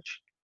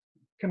large.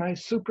 Can I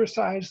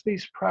supersize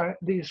these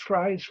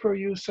fries for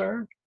you,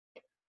 sir?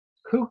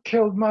 Who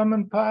killed mom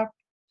and pop?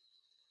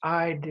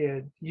 I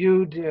did,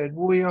 you did,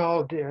 we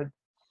all did.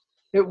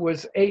 It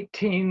was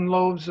 18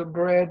 loaves of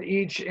bread,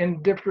 each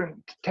in different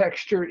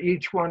texture,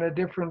 each one a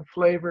different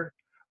flavor,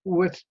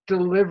 with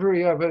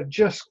delivery of a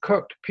just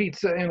cooked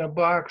pizza in a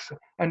box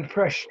and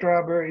fresh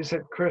strawberries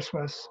at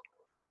Christmas.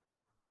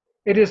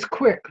 It is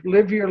quick,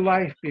 live your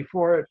life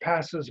before it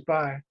passes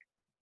by,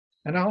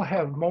 and I'll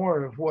have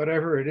more of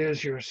whatever it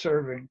is you're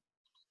serving.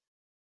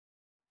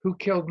 Who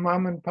killed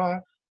mom and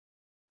pop?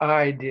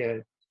 I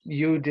did,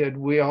 you did,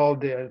 we all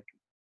did.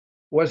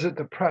 Was it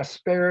the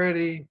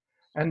prosperity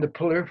and the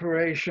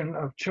proliferation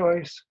of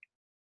choice?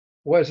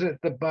 Was it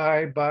the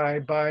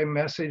buy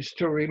message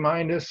to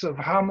remind us of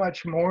how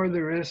much more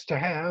there is to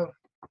have?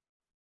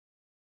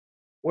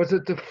 Was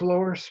it the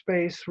floor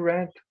space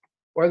rent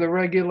or the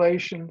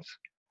regulations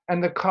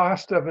and the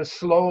cost of a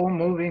slow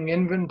moving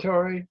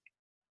inventory?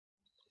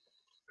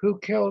 Who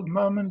killed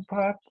mom and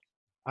pop?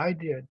 I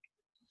did,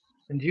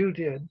 and you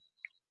did,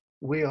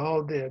 we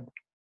all did.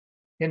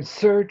 In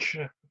search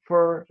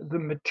for the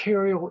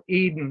material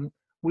Eden,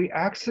 we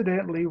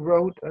accidentally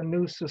wrote a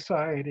new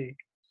society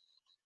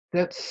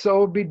that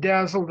so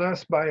bedazzled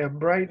us by a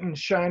bright and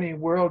shiny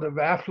world of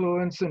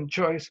affluence and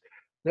choice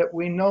that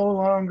we no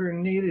longer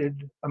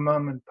needed a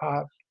mom and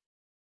pop.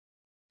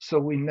 So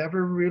we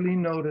never really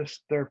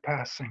noticed their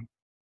passing.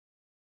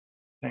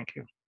 Thank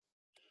you.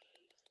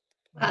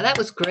 Wow, that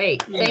was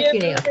great. Yeah, Thank you,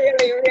 Neil.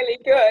 really, really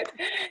good.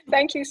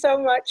 Thank you so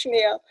much,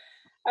 Neil.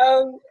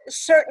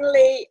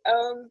 Certainly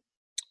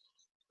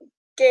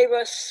gave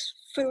us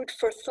food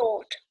for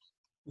thought.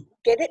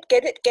 Get it,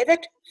 get it, get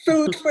it?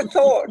 Food for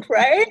thought,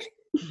 right?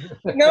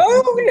 No?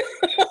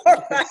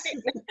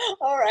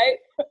 All right.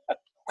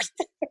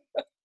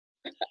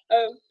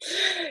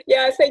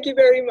 Yeah, thank you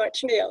very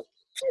much, Neil.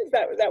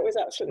 That was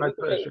absolutely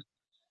great.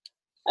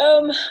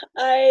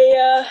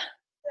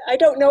 I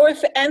don't know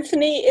if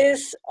Anthony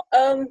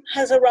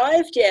has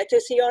arrived yet.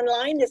 Is he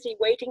online? Is he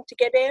waiting to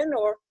get in,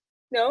 or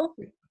no?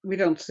 We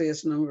don't see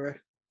his number.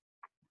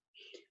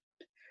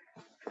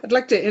 I'd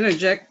like to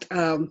interject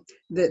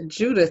that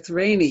Judith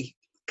Rainey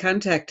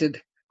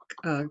contacted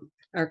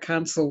our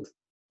consul.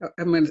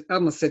 I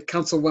almost said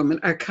councilwoman,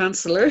 our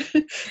counselor,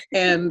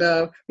 and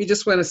we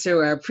just want to show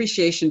our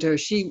appreciation to her.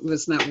 She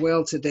was not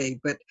well today,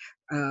 but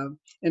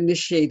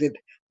initiated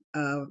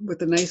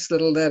with a nice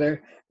little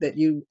letter that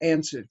you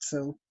answered.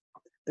 So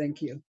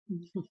thank you.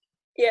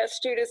 Yes,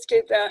 Judith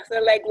did the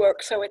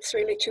legwork, so it's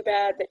really too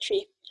bad that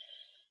she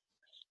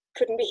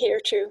couldn't be here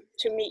to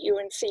meet you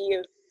and see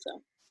you.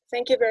 So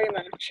thank you very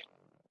much.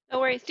 No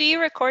worries. Do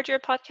you record your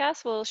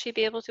podcast? Will she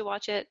be able to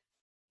watch it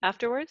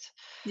afterwards?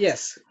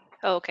 Yes.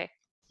 Oh, okay.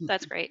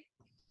 That's great.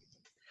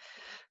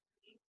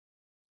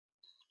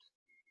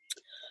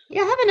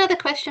 Yeah, I have another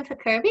question for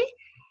Kirby.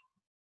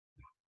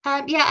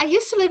 Yeah, I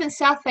used to live in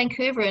South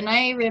Vancouver, and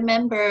I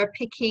remember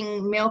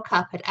picking milk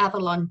up at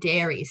Avalon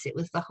Dairies. It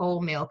was the whole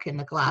milk in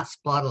the glass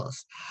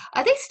bottles.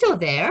 Are they still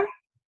there?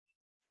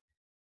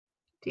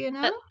 Do you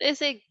know? That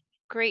is a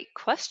great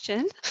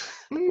question.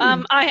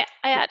 I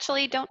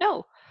actually don't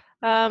know.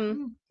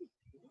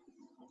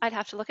 I'd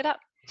have to look it up.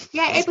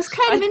 Yeah, it was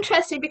kind of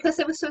interesting because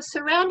it was so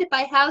surrounded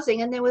by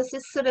housing, and there was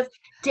this sort of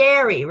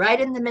dairy right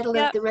in the middle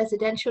of the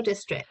residential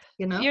district.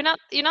 You know, you're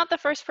not the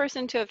first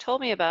person to have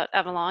told me about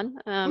Avalon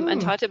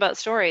and talked about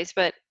stories,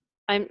 but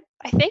I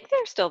think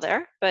they're still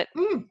there, but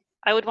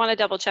I would want to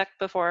double check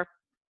before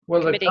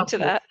committing to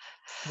that.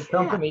 The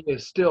company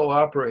is still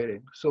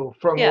operating, so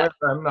from where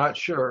I'm not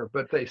sure,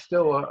 but they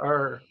still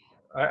are.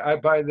 I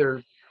buy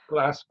their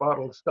glass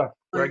bottle stuff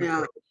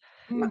regularly.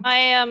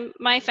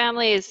 My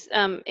family is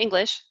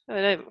English.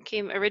 I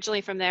came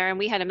originally from there, and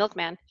we had a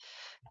milkman.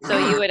 So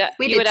you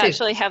would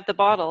actually have the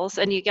bottles,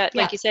 and you get,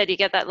 like you said, you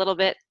get that little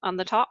bit on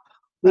the top.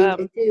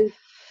 We do.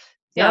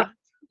 Yeah,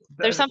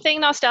 there's something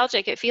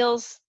nostalgic. It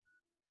feels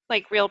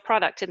like real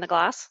product in the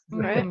glass,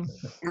 right? Mhm.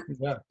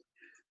 Yeah.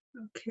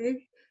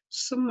 Okay.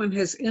 Someone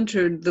has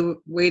entered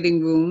the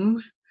waiting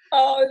room.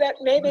 Oh, that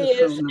maybe The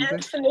is phone number.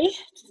 Anthony.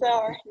 It's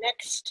our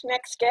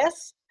next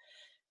guest.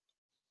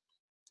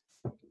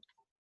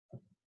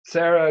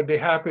 Sarah, I'd be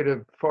happy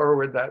to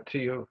forward that to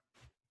you.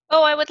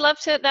 Oh, I would love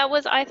to.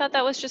 I thought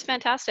that was just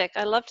fantastic.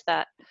 I loved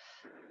that.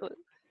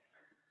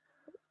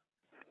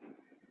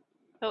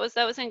 That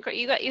was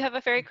incredible. You have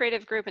a very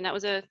creative group, and that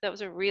was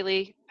a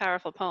really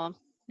powerful poem.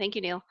 Thank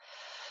you, Neil.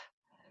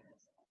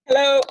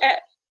 Hello,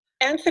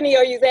 Anthony,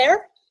 are you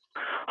there?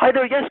 Hi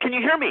there, yes, can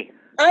you hear me?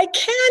 I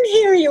can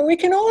hear you. We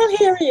can all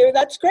hear you.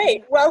 That's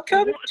great.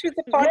 Welcome to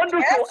the podcast.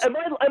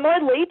 Wonderful. Am I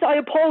late? I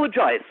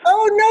apologize.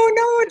 Oh,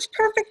 no, it's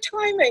perfect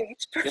timing.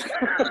 It's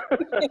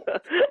perfect.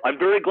 I'm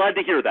very glad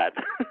to hear that.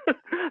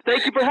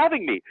 Thank you for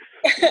having me.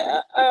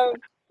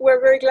 We're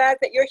very glad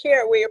that you're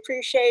here. We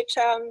appreciate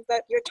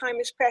that your time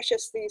is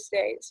precious these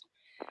days.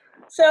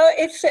 So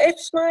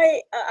it's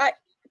my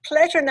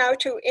pleasure now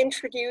to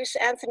introduce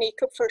Anthony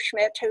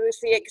Kupferschmidt, who is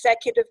the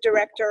Executive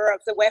Director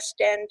of the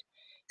West End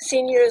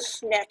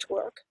Seniors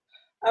Network,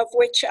 of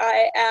which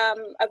I am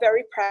a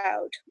very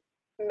proud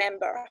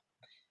member.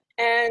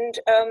 And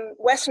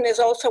Weston is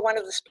also one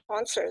of the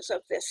sponsors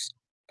of this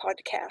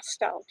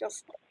podcast. I'll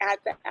just add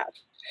that.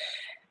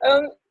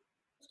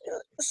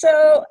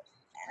 So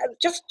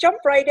just jump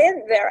right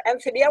in there,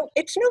 Anthony.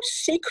 It's no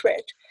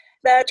secret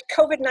that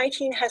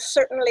COVID-19 has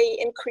certainly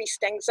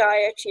increased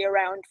anxiety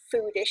around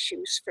food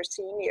issues for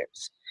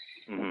seniors.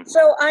 Mm-hmm.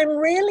 So I'm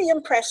really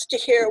impressed to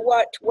hear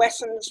what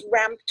Wesson's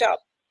ramped up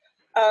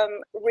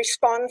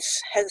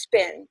response has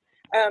been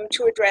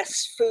to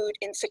address food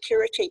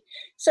insecurity.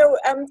 So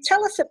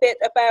tell us a bit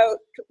about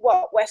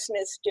what Wesson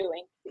is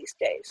doing these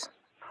days.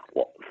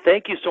 Well,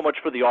 thank you so much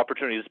for the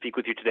opportunity to speak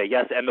with you today.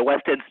 Yes, and the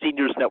West End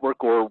Seniors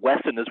Network, or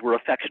Wesson as we're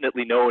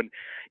affectionately known,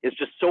 is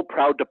just so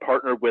proud to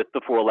partner with the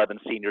 411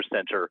 Senior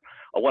Center,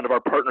 one of our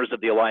partners of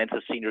the Alliance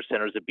of Senior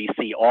Centers of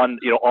BC, on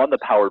the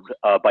Powered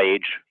by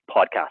Age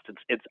podcast.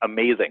 It's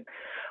amazing.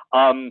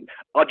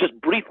 I'll just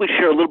briefly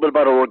share a little bit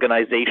about our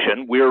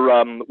organization.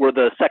 We're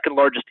the second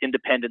largest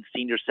independent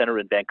senior center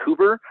in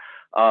Vancouver.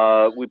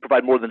 We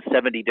provide more than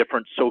 70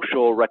 different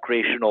social,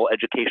 recreational,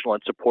 educational,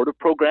 and supportive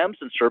programs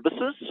and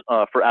services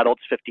for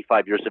adults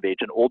 55 years of age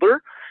and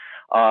older.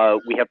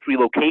 We have 3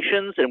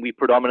 locations, and we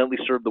predominantly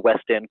serve the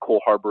West End,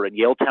 Cole Harbour, and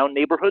Yaletown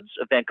neighborhoods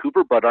of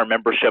Vancouver, but our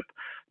membership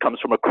comes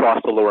from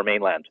across the Lower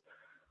Mainland.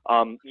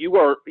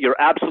 You're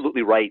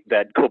absolutely right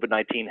that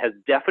COVID-19 has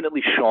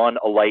definitely shone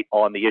a light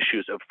on the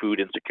issues of food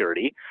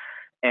insecurity.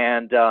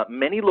 And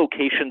many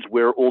locations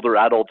where older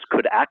adults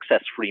could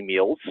access free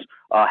meals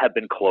have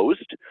been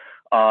closed.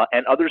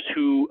 And others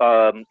who,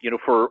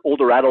 for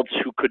older adults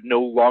who could no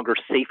longer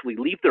safely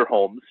leave their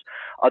homes,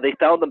 they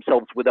found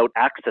themselves without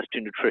access to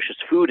nutritious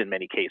food in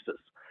many cases.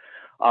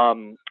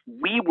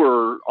 We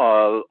were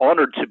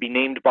honored to be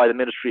named by the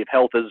Ministry of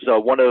Health as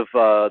one of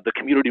the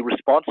community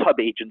response hub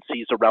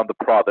agencies around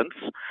the province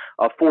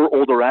for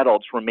older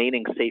adults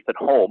remaining safe at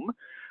home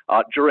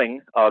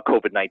during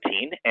COVID-19,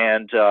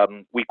 and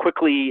we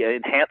quickly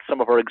enhanced some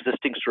of our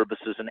existing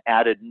services and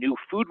added new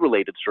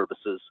food-related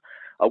services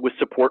with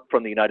support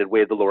from the United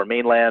Way of the Lower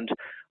Mainland,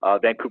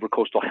 Vancouver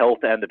Coastal Health,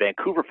 and the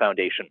Vancouver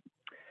Foundation.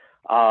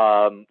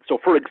 So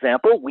for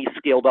example, we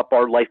scaled up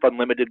our Life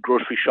Unlimited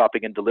grocery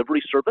shopping and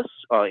delivery service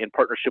in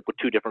partnership with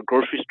 2 different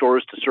grocery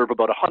stores to serve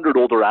about 100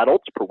 older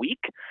adults per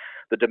week.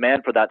 The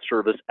demand for that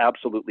service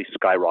absolutely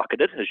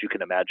skyrocketed, as you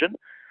can imagine.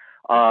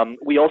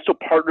 We also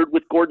partnered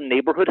with Gordon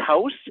Neighborhood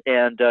House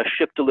and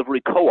Shift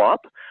Delivery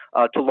Co-op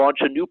to launch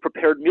a new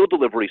prepared meal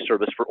delivery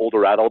service for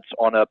older adults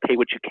on a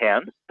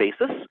pay-what-you-can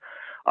basis.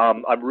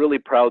 I'm really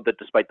proud that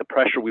despite the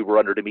pressure we were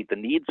under to meet the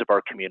needs of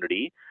our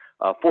community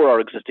for our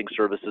existing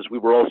services, we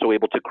were also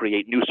able to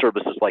create new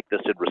services like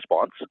this in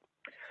response.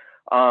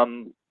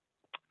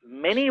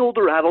 Many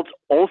older adults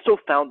also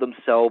found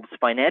themselves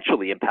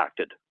financially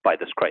impacted by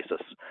this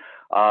crisis.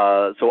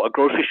 So a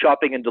grocery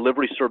shopping and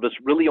delivery service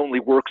really only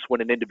works when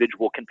an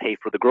individual can pay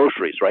for the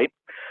groceries, right?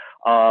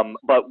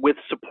 But with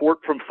support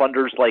from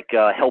funders like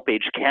Help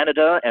Age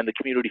Canada and the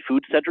Community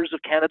Food Centres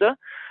of Canada,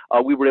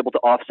 we were able to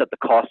offset the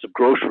cost of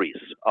groceries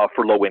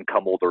for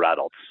low-income older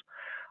adults.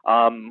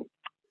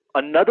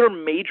 Another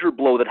major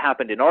blow that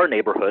happened in our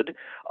neighborhood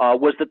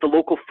was that the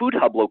local food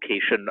hub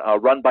location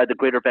run by the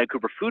Greater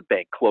Vancouver Food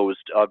Bank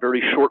closed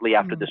very shortly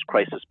after this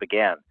crisis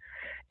began.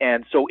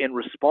 And so in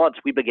response,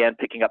 we began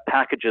picking up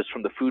packages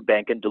from the food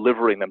bank and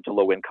delivering them to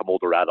low-income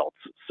older adults.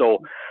 So,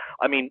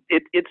 I mean,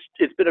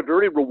 it's been a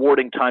very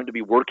rewarding time to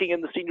be working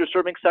in the senior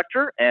serving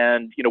sector,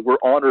 and we're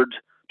honored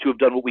to have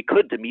done what we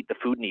could to meet the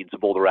food needs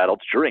of older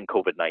adults during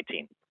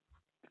COVID-19.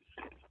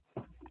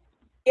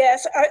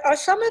 Yes, are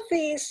some of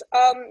these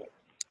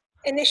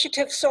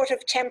initiatives sort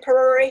of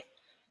temporary?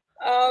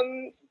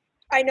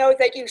 I know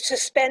that you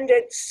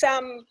suspended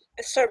some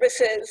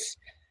services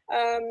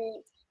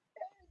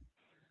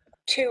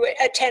to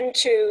attend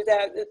to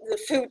the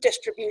food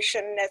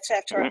distribution,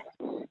 etc.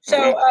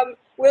 So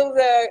will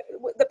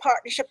the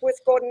partnership with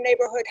Gordon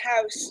Neighborhood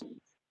House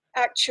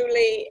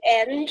actually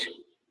end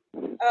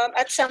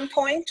at some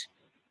point?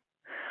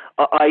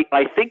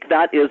 I think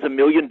that is $1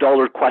 million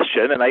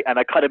question, and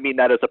I kind of mean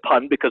that as a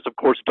pun because, of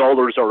course,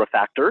 dollars are a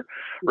factor,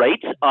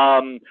 right?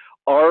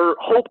 Our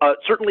hope,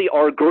 certainly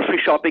our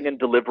grocery shopping and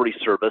delivery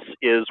service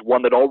is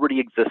one that already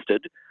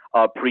existed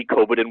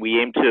pre-COVID, and we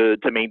aim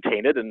to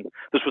maintain it. And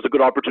this was a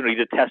good opportunity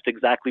to test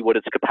exactly what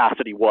its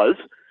capacity was.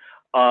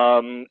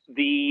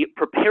 The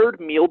prepared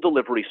meal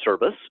delivery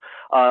service,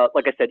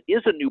 like I said,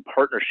 is a new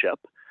partnership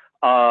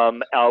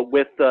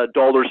with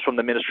dollars from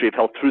the Ministry of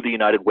Health through the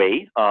United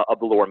Way of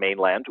the Lower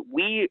Mainland.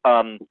 We,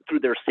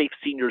 through their Safe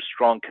Seniors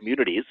Strong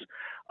Communities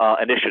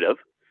initiative,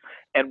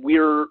 and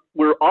we're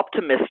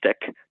optimistic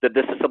that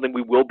this is something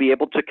we will be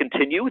able to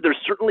continue.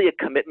 There's certainly a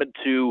commitment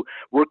to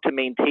work to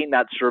maintain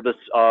that service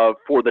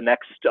for the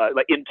next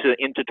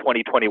into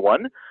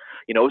 2021.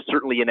 You know,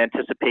 certainly in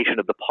anticipation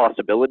of the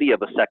possibility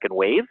of a second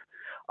wave.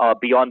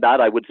 Beyond that,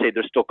 I would say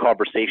there's still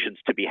conversations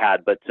to be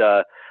had, but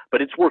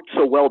it's worked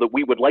so well that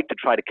we would like to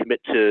try to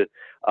commit to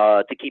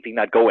keeping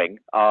that going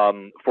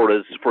for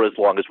as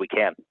long as we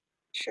can.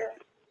 Sure.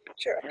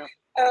 Yeah.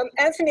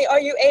 Anthony, are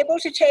you able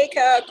to take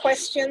a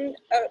question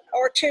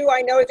or two?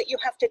 I know that you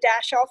have to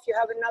dash off. You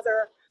have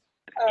another.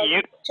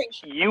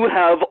 You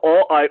have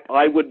all.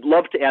 I would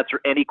love to answer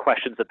any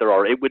questions that there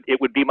are. It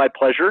would be my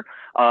pleasure.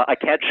 I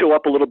can't show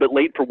up a little bit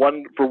late for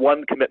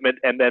one commitment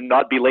and then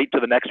not be late to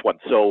the next one.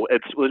 So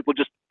we'll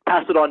just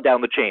pass it on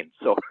down the chain.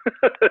 So.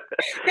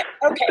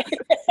 Okay.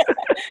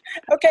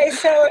 Okay.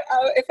 So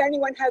if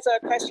anyone has a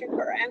question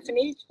for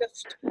Anthony,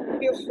 just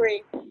feel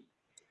free.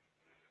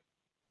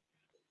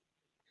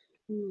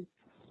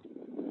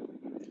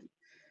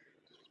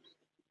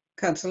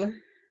 Councillor?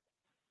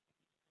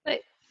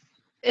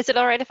 Is it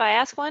all right if I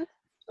ask one?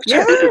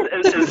 Yeah.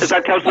 Is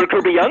that Councillor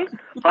Kirby-Young?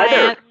 Hi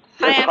there.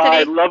 Hi, Anthony.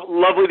 Hi,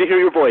 lovely to hear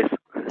your voice.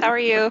 How are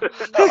you?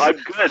 I'm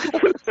good.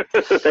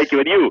 Thank you.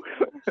 And you?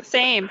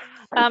 Same.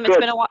 It's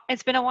been a while. It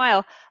has been a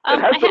while,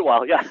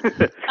 yeah.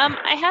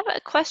 I have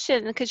a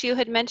question because you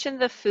had mentioned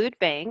the food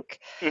bank,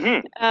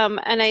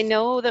 and I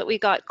know that we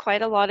got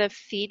quite a lot of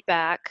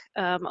feedback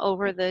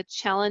over the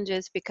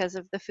challenges because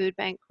of the food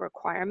bank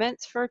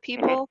requirements for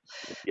people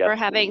for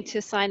having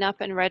to sign up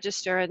and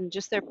register and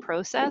just their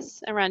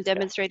process around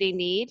demonstrating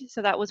need.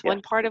 So that was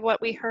one part of what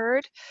we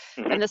heard,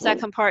 and the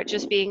second part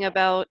just being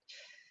about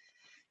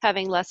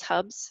having less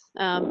hubs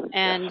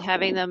and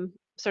having them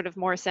sort of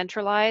more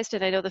centralized.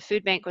 And I know the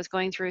food bank was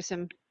going through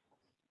some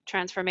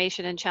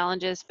transformation and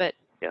challenges, but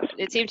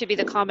it seemed to be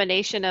the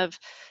combination of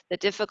the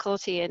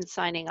difficulty in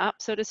signing up,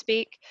 so to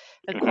speak,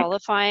 and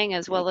qualifying,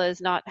 as well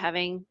as not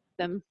having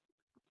them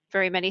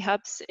very many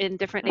hubs in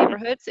different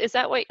neighborhoods. Is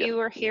that what you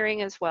were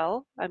hearing as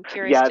well? I'm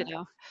curious to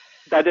know.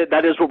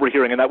 That is what we're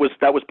hearing, and that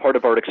was part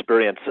of our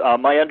experience.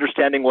 My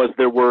understanding was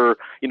there were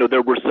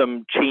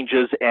some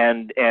changes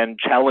and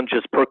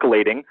challenges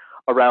percolating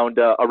around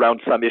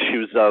some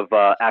issues of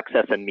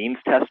access and means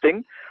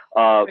testing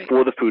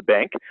for the food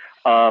bank,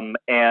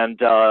 and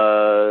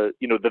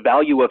the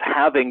value of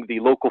having the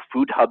local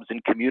food hubs in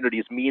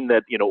communities mean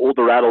that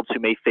older adults who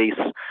may face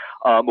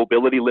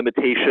mobility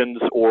limitations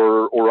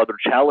or other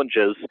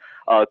challenges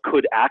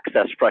could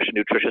access fresh and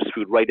nutritious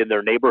food right in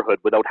their neighborhood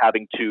without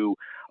having to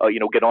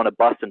get on a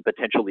bus and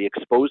potentially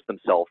expose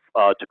themselves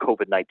to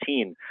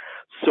COVID-19.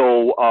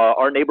 So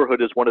our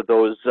neighborhood is one of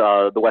those,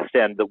 the West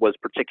End, that was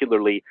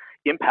particularly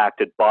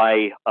impacted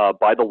by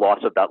the loss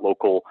of that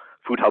local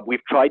food hub.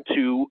 We've tried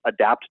to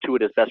adapt to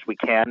it as best we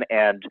can,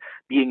 and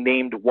being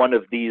named one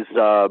of these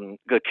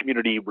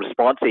community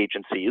response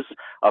agencies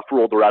for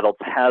older adults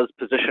has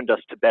positioned us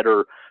to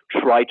better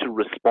try to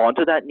respond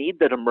to that need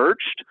that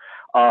emerged.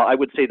 I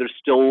would say there's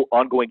still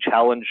ongoing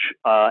challenge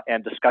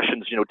and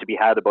discussions, to be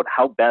had about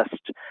how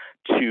best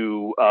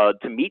to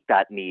meet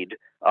that need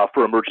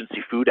for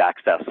emergency food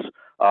access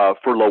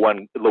for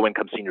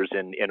low-income seniors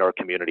in our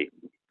community.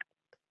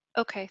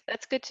 Okay,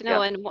 that's good to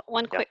know. And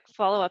one quick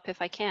follow-up, if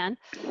I can.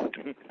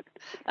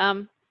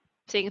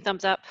 Seeing a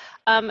thumbs up,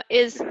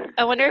 is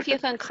I wonder if you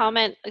can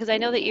comment, because I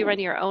know that you run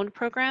your own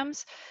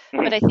programs,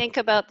 but I think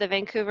about the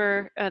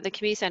Vancouver, the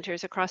community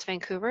centers across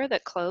Vancouver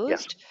that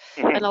closed,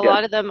 and a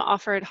lot of them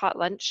offered hot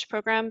lunch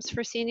programs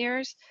for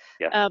seniors.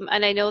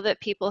 And I know that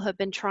people have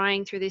been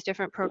trying through these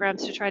different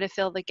programs to try to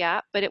fill the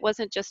gap, but it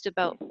wasn't just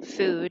about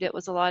food, it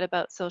was a lot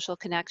about social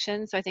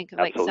connection. So I think of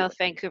like South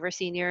Vancouver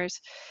Seniors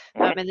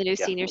and the new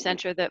senior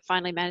center that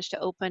finally managed to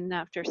open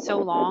after so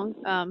long.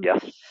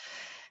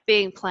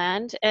 Being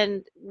planned,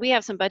 and we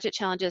have some budget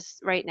challenges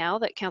right now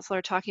that council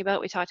are talking about.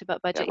 We talked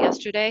about budget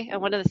yesterday,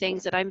 and one of the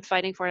things that I'm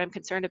fighting for and I'm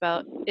concerned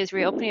about is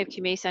reopening of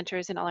community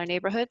centers in all our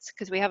neighborhoods,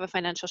 because we have a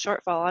financial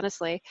shortfall,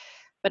 honestly.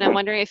 But I'm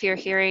wondering if you're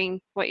hearing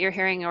what you're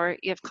hearing, or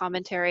you have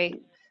commentary,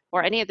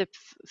 or any of the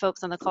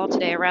folks on the call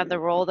today around the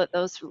role that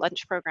those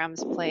lunch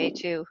programs play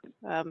too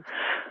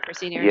for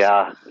seniors.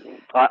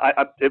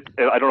 I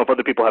don't know if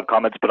other people have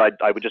comments, but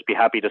I would just be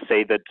happy to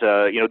say that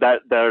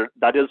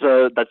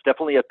that's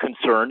definitely a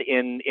concern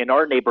in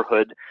our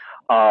neighborhood.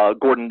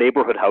 Gordon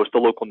Neighborhood House, the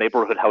local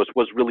neighborhood house,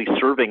 was really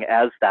serving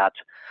as that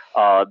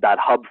that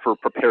hub for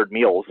prepared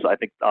meals.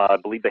 I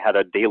believe they had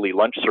a daily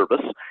lunch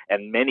service,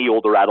 and many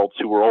older adults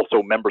who were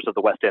also members of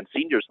the West End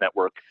Seniors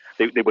Network,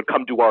 they would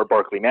come to our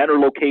Barclay Manor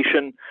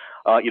location,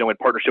 in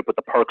partnership with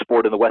the Parks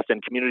Board and the West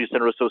End Community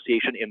Center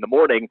Association in the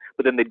morning,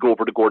 but then they'd go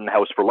over to Gordon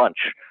House for lunch.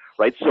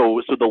 Right, so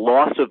the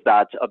loss of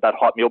that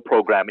hot meal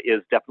program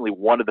is definitely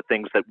one of the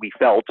things that we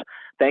felt.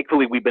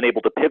 Thankfully, we've been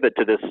able to pivot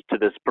to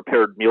this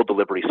prepared meal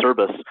delivery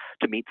service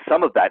to meet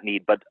some of that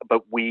need, but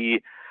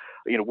we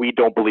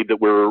don't believe that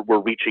we're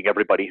reaching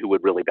everybody who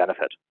would really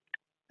benefit.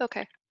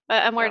 Okay.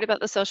 I'm worried about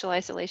the social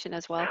isolation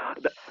as well.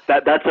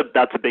 That's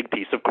a big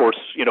piece. Of course,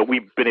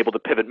 we've been able to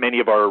pivot many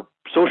of our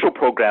social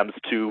programs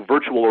to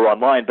virtual or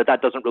online, but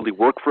that doesn't really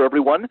work for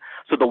everyone.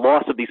 So the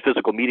loss of these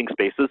physical meeting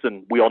spaces,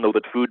 and we all know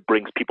that food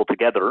brings people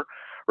together,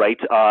 right,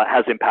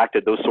 has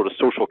impacted those sort of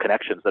social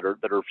connections that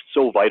are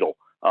so vital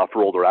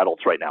for older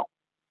adults right now.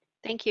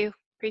 Thank you.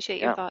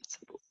 Appreciate your thoughts.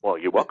 Well,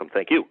 you're welcome.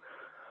 Thank you.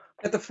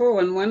 At the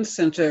 411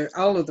 Center,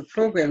 all of the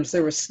programs,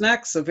 there were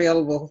snacks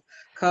available,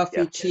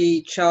 coffee,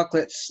 tea,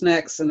 chocolate,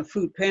 snacks, and a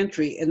food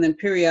pantry. And then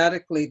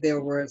periodically there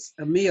was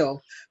a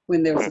meal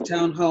when there was a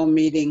town hall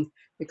meeting,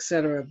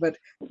 etc. But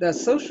the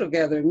social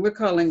gathering, we're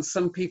calling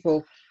some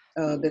people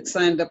that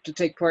signed up to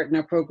take part in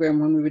our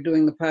program when we were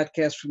doing the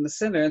podcast from the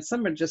center. And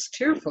some are just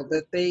tearful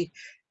that they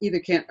either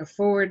can't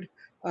afford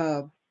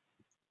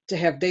to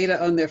have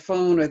data on their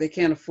phone, or they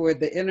can't afford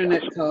the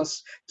internet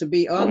costs to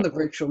be on the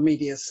virtual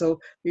media.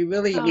 So we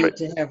really need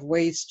to have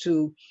ways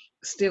to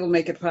still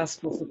make it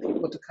possible for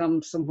people to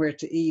come somewhere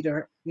to eat,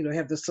 or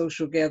have the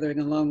social gathering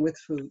along with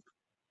food.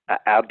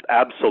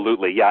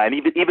 Absolutely, yeah, and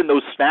even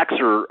those snacks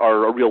are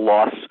a real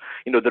loss,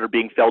 that are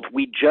being felt.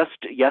 We just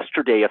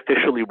yesterday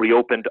officially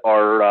reopened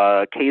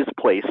our Kay's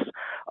Place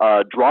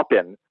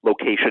drop-in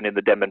location in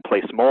the Denman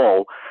Place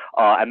Mall,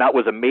 and that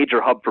was a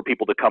major hub for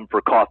people to come for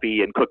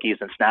coffee and cookies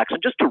and snacks,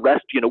 and just to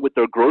rest, with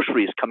their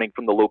groceries coming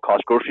from the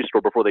low-cost grocery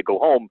store before they go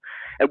home.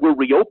 And we're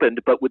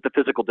reopened, but with the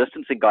physical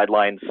distancing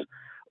guidelines,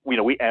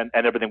 and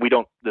everything.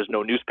 There's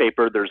no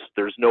newspaper.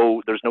 There's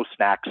no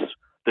snacks.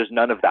 There's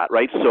none of that,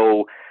 right?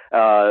 So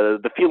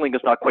the feeling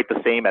is not quite the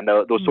same, and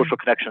those social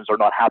connections are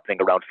not happening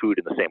around food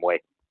in the same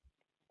way.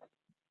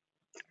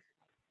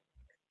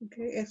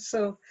 Okay, and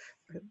so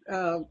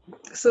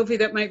Sophie,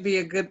 that might be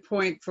a good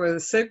point for the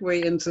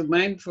segue into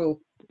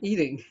mindful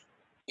eating.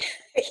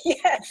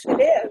 Yes, it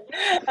is.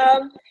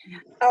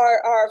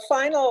 Our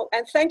final,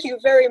 and thank you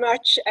very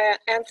much,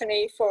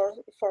 Anthony, for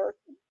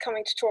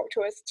coming to talk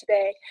to us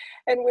today.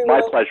 And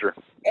My pleasure.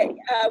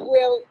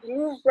 We'll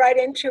move right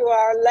into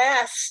our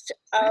last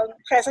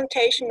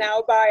presentation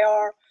now by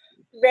our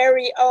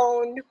very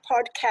own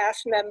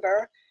podcast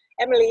member,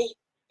 Emily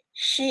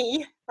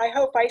Shih. I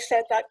hope I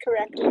said that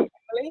correctly,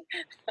 Emily.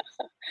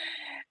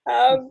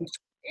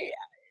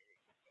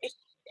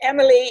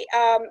 Emily,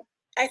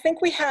 I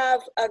think we have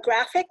a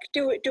graphic.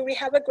 Do we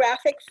have a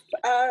graphic,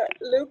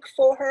 Luke,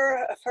 for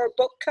her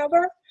book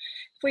cover?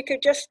 If we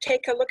could just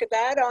take a look at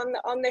that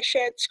on the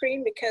shared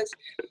screen, because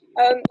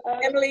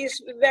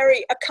Emily's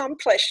very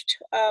accomplished.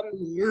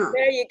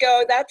 There you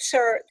go. That's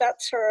her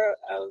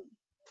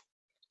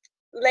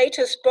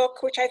latest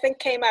book, which I think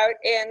came out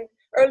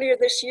earlier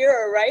this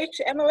year, right,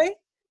 Emily?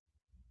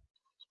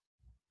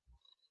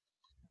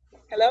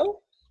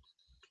 Hello?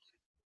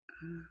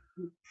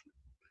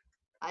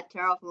 I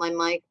turn off my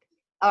mic.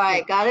 All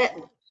right, got it?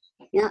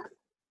 Yeah.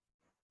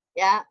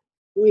 Yeah.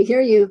 We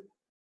hear you.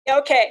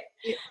 Okay.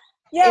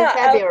 Yeah.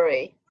 In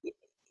February.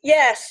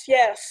 Yes.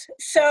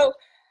 So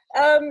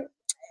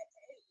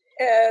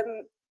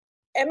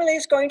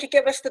Emily's going to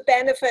give us the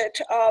benefit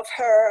of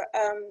her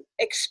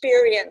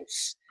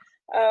experience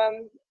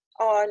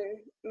on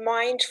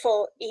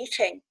mindful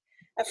eating,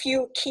 a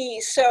few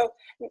keys. So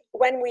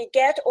when we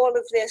get all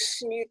of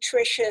this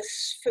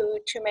nutritious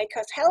food to make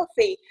us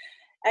healthy,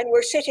 and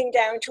we're sitting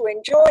down to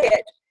enjoy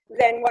it,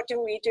 then what do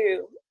we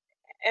do?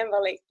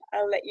 Emily,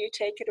 I'll let you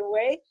take it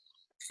away.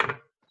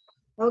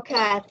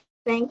 Okay,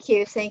 thank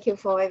you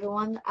for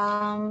everyone.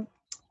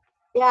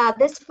 Yeah,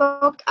 this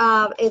book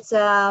it's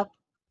about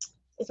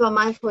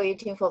mindful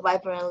eating for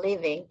vibrant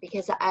living,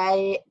 because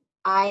I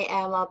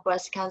am a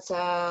breast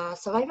cancer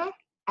survivor,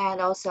 and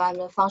also I'm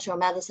a functional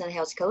medicine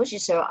health coach.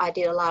 So I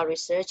did a lot of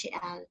research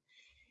and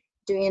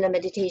doing the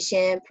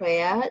meditation,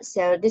 prayer.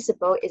 So this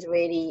book is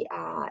really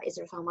is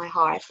from my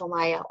heart, for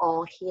my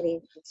own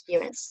healing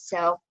experience.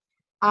 So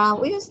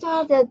we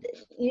started,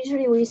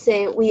 usually we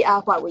say we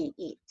are what we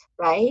eat,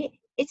 right?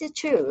 It's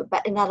true,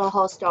 but another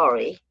whole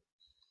story.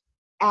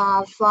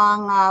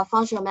 From a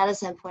functional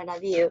medicine point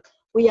of view,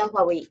 we are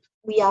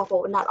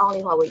not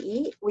only what we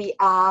eat, we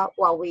are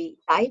what we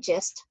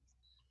digest,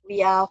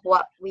 we are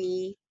what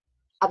we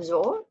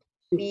absorb,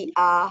 we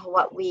are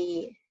what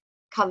we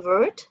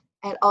convert,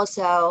 and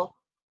also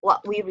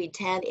what we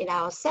retain in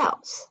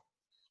ourselves.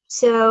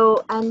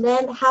 So, and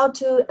then how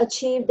to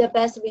achieve the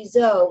best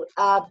result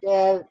of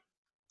the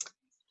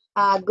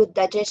good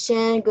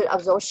digestion, good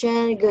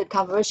absorption, good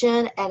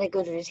conversion, and a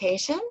good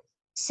retention.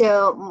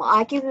 So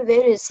I give a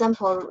very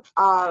simple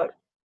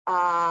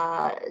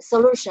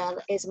solution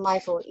is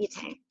mindful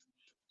eating.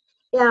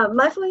 Yeah,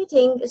 mindful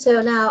eating.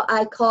 So now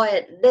I call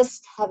it,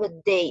 let's have a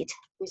date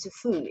with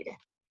food.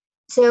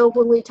 So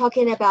when we're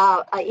talking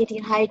about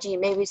eating hygiene,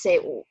 maybe we say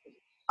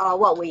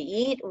what we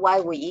eat, why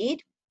we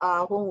eat,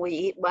 whom we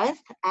eat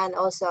with, and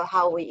also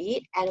how we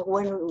eat and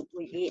when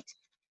we eat.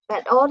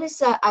 But all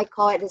this, I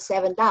call it the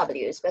 7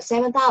 W's. But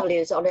 7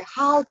 W's, only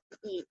how to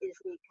eat is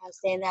we can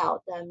stand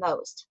out the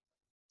most.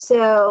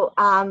 So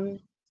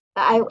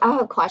I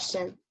have a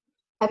question.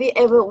 Have you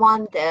ever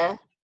wondered,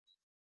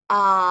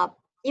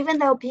 even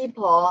though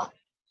people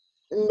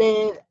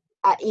live,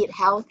 eat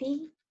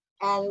healthy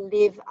and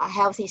live a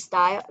healthy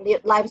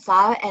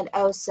lifestyle, and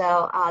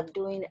also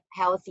doing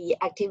healthy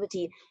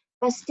activity,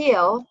 but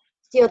still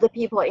the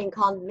people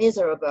encounter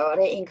miserable.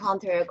 They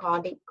encounter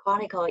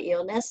chronic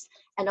illness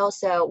and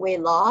also weight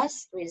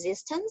loss,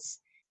 resistance,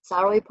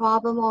 thyroid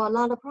problem, or a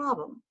lot of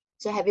problem.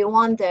 So have you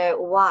wondered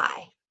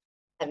why?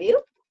 Have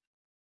you?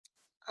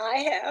 I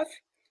have.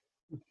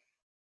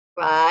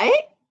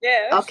 Right?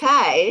 Yes.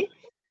 Okay.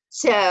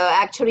 So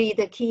actually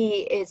the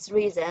key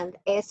reason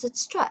is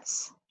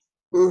stress.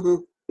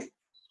 Mm-hmm.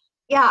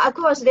 Yeah, of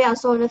course there are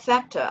so many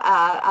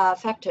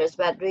factors,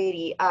 but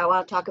really I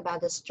want to talk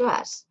about the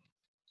stress.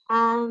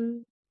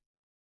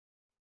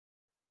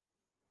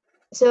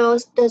 So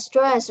the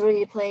stress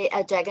really play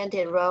a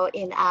gigantic role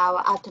in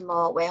our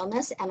optimal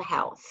wellness and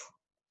health.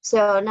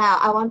 So now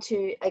I want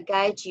to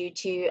guide you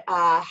to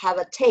have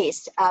a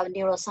taste of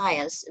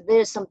neuroscience.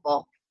 Very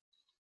simple.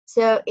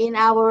 So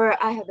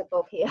I have the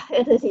book here,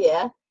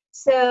 here.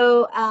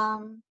 So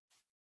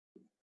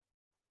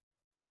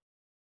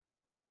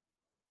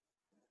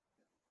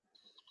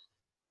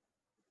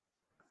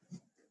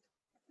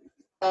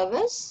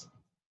service,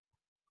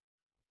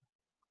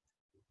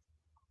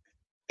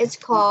 it's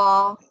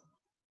called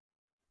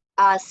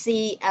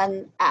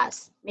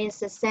CNS, means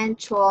the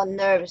central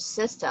nervous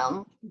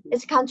system.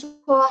 It's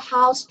control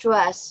how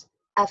stress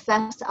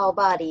affects our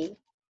body,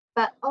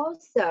 but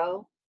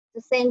also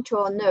the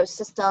central nervous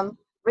system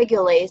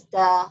regulates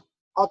the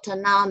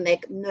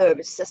autonomic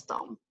nervous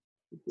system.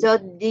 So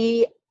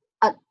the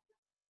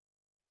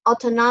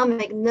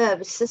autonomic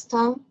nervous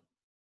system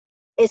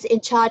is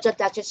in charge of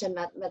digestion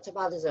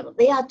metabolism.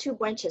 There are 2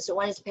 branches.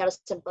 One is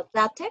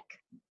parasympathetic.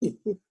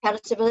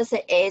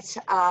 Parasympathetic is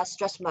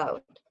stress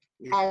mode,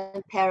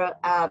 and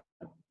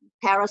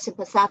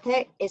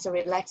parasympathetic is a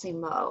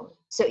relaxing mode.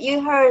 So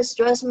you heard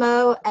stress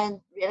mode and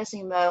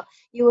relaxing mode,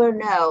 you will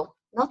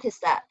notice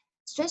that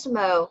stress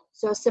mode,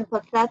 so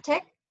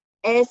sympathetic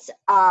is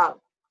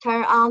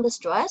turn on the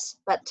stress,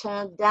 but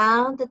turn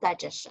down the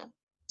digestion.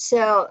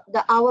 So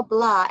our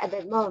blood at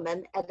the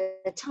moment, at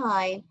the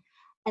time,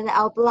 and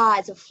our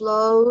blood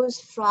flows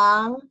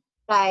from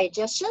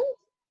digestion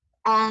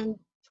and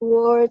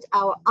towards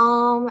our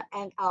arm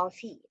and our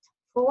feet.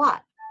 For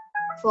what?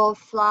 For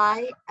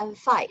fly and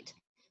fight.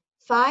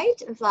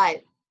 Fight and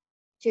flight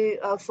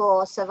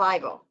for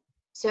survival.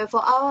 So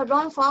for our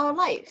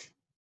life.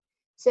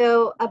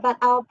 So about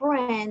our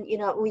brain,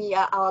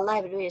 our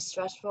life is really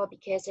stressful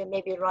because they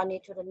may be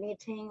running to the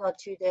meeting or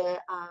to the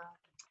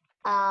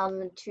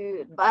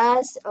to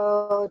bus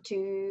or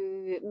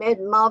to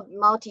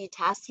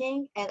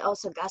multitasking and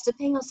also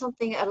gossiping or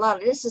something. A lot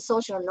of this is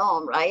social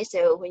norm, right?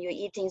 So when you're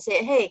eating,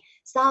 say, hey,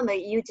 stomach,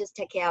 you just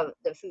take care of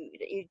the food,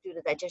 you do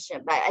the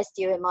digestion, but I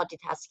still am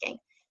multitasking.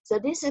 So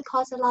this has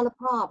caused a lot of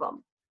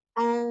problem.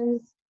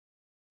 And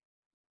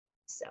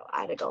so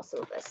I had to go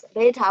through this.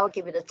 Later I will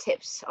give you the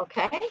tips,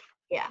 okay?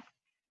 Yeah.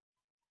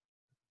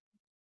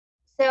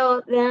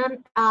 So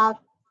then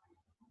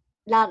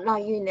now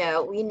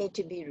we need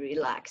to be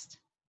relaxed.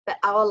 But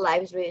our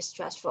life is really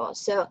stressful.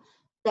 So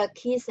the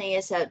key thing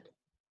is that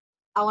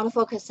I want to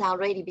focus on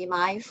really be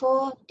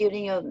mindful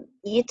during your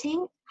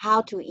eating,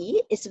 how to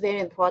eat is very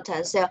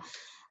important. So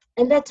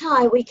in that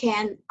time, we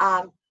can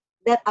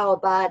let our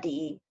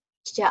body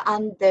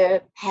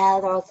under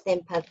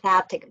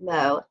parasympathetic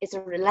mode. It's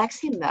a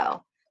relaxing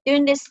mode.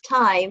 During this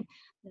time,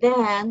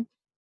 then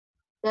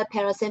the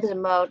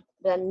parasympathetic mode,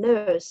 the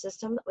nervous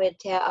system will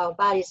tell our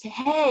body, say,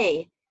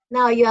 hey,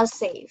 now you are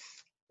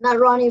safe, not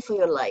running for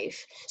your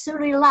life. So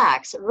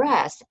relax,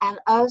 rest, and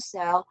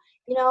also,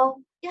 you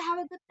have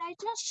a good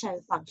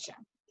digestion function.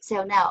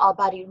 So now our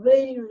body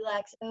really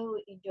relax,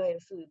 enjoy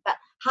the food. But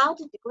how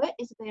to do it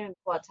is very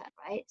important,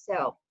 right?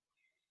 So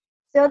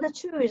the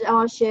truth, I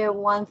want to share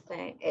one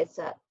thing. It's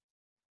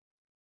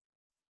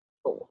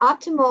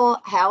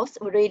optimal health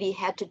really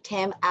had to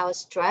tame our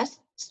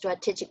stress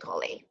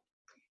strategically.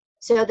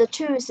 So the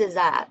truth is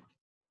that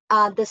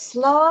the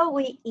slower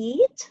we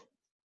eat,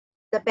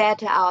 the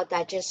better our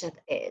digestion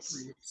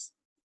is.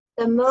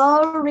 The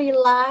more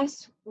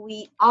relaxed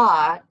we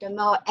are, the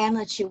more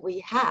energy we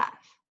have.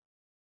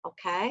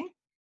 Okay?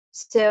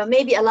 So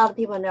maybe a lot of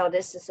people know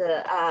this is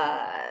a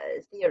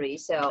theory.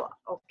 So,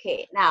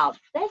 okay, now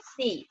let's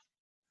see.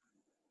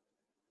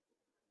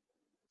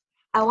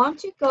 I want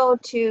to go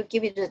to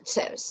give you the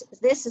tips.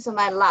 This is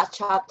my last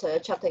chapter,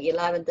 chapter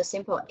 11, the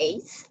simple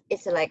 8.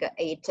 It's like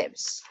 8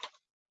 tips.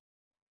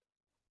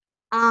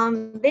 There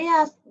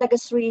are like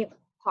 3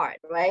 part,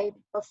 right?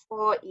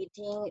 Before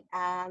eating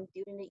and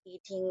during the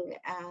eating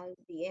and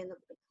the end of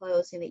the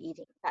closing the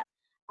eating. But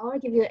I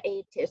want to give you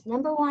 8 tips.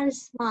 Number 1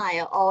 is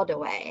smile all the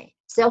way.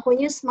 So when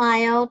you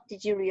smile,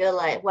 did you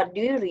realize, what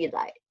do you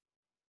realize?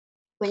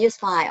 When you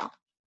smile,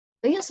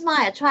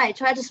 try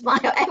to smile.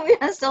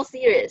 Everyone's so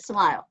serious,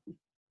 smile.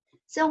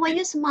 So when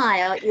you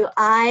smile, your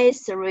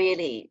eyes are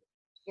really,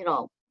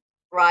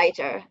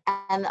 brighter,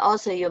 and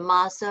also your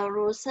muscle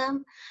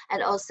loosen,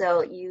 and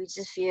also you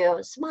just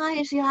smile,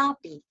 you feel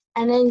happy.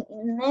 And then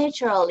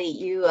naturally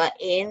you are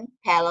in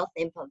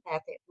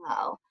parasympathetic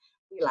mode,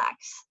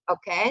 relax.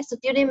 Okay, so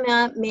during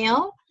the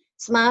meal,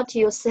 smile to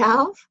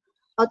yourself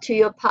or to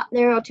your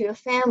partner or to your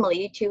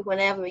family, to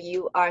whenever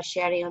you are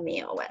sharing a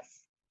meal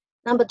with.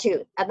 Number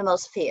 2,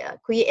 atmosphere.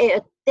 Create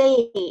a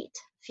date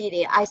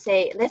feeling. I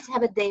say, let's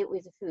have a date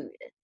with food.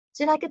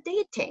 So like a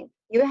dating,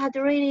 you have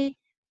to really,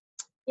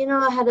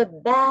 have the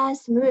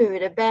best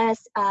mood, the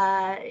best,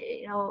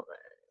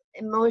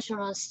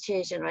 emotional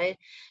situation, right?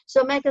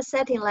 So make a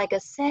setting like a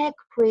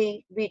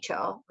sacred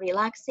ritual,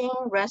 relaxing,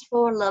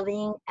 restful,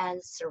 loving,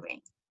 and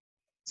serene.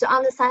 So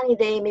on a sunny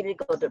day, maybe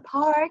go to the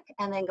park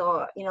and then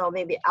go,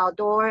 maybe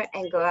outdoor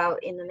and go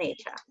out in the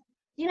nature.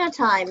 Dinner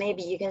time,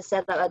 maybe you can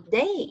set up a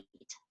date,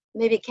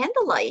 maybe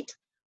candlelight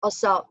or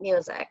soft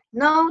music.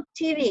 No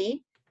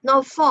TV,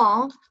 no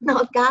phone,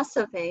 no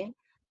gossiping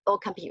or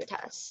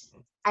computers.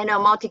 I know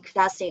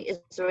multitasking is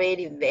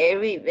really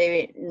very,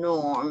 very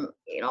norm,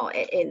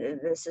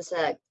 this is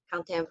a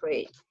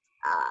contemporary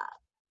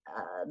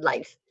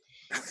life.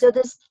 So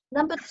this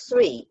number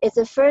 3 is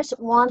the first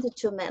 1 to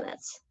 2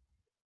 minutes.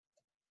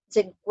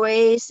 The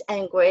grace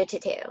and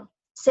gratitude.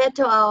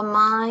 Settle our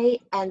mind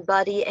and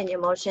body and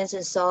emotions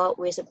and soul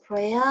with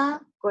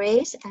prayer,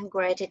 grace, and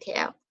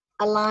gratitude.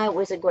 Align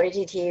with the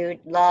gratitude,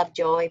 love,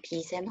 joy,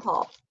 peace, and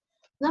hope.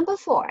 Number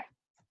 4.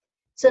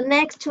 So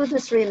next 2 to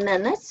 3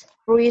 minutes,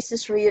 breathe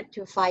 3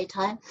 to 5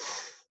 times.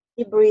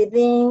 Keep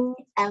breathing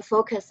and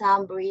focus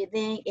on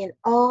breathing in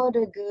all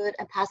the good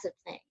and positive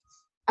things.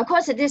 Of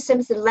course, this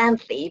seems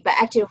lengthy, but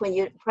actually when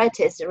you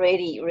practice,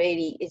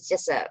 really, it's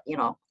just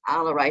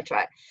on the right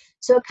track.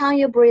 So count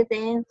your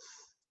breathing,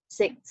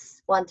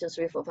 6, 1, 2,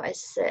 3, 4, 5,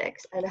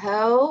 6, and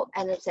hold,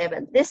 and then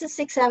 7. This is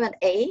 6, 7,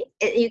 8.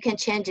 You can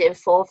change it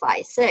 4,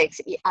 5,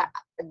 6.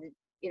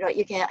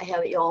 You can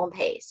have your own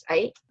pace,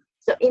 right?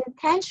 So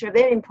intentional,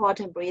 very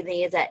important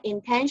breathing is that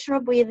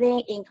intentional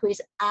breathing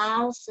increases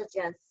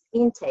oxygen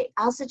intake.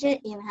 Oxygen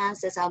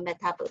enhances our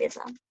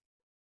metabolism.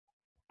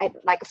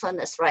 Like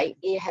furnace, right?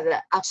 You have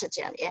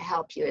oxygen, it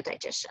helps your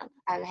digestion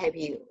and help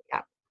you,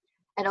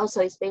 And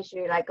also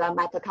especially like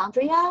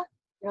mitochondria,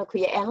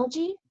 create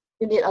energy,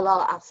 you need a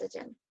lot of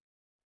oxygen.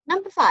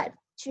 Number 5,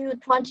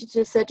 20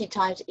 to 30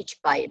 times each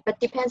bite,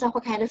 but depends on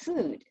what kind of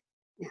food.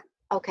 Yeah.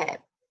 Okay.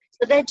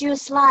 So that your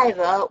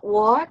saliva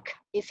work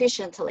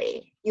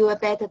efficiently, you will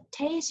better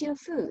taste your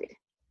food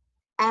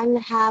and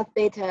have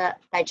better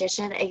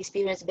digestion,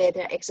 experience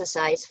better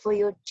exercise for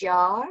your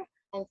jaw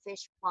and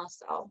fish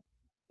muscle.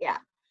 Yeah.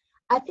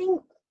 I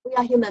think we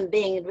are human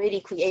beings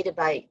really created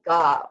by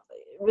God,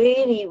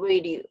 really,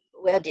 really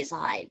well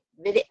designed,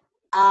 really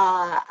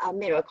a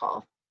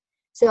miracle.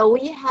 So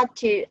we had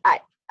to,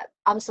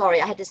 I'm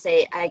sorry, I had to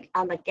say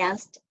I'm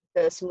against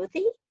the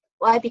smoothie.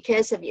 Why?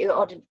 Because of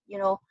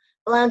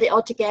blend it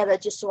all together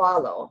to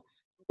swallow.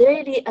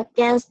 Really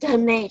against the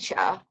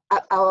nature of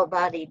our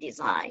body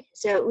design.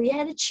 So we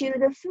had to chew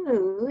the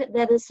food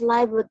that the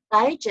saliva would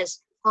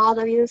digest part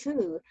of your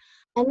food.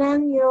 And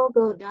then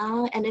go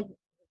down and then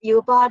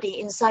your body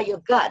inside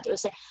your gut will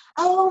say,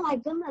 oh my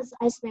goodness,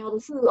 I smell the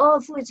food. Oh,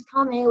 food is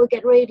coming, we'll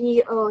get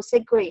ready. Oh,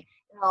 sacred,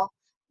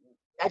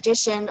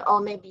 digestion,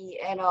 or maybe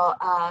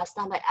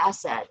stomach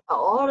acid,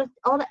 or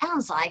all the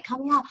enzyme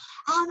coming out.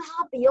 I'm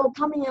happy,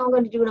 coming in, I'm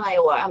going to do my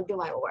work. I'm doing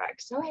my work.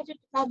 So I had to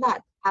let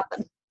that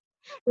happen.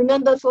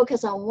 Remember,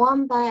 focus on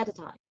one bite at a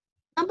time.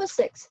 Number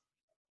 6,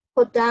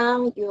 put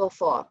down your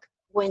fork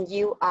when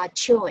you are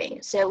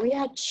chewing. So we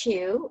have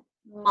chew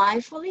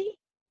mindfully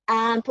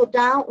and put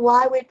down.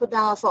 Why we put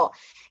down a fork?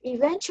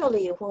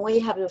 Eventually, when we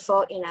have the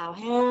fork in our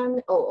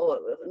hand or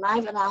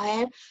knife in our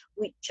hand,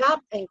 we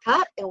chop and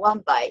cut in one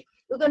bite.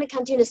 We're going to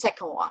continue the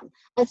second one.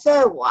 A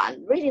third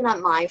one, really not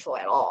mindful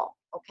at all,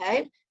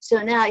 okay?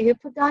 So now you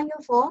put down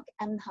your fork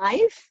and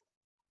knife,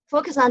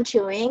 focus on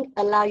chewing,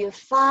 allow your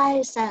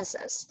 5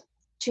 senses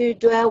to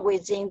dwell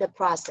within the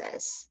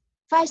process.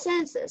 5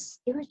 senses,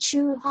 you will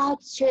chew how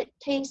to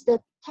taste the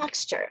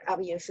texture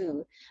of your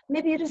food.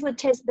 Maybe the food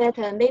tastes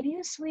better, maybe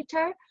it's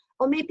sweeter,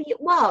 or maybe,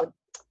 wow,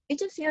 it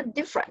just feels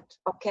different,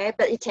 okay?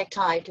 But it takes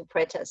time to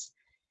practice.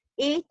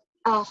 Eat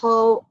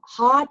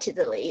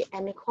wholeheartedly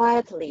and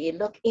quietly,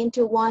 look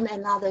into one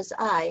another's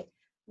eye.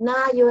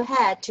 Nod your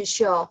head to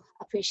show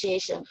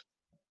appreciation.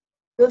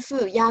 Good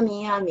food,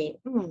 yummy, yummy.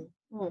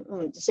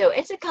 So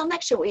it's a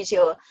connection with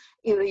your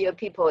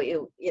people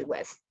you eat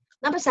with.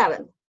 Number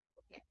 7,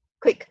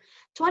 quick,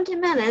 20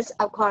 minutes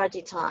of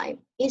quality time.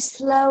 Eat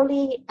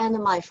slowly and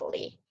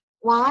mindfully.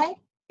 Why?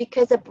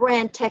 Because the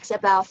brain takes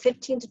about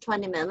 15 to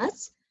 20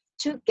 minutes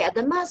to get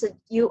the message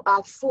you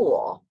are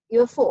full.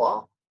 You're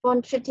full.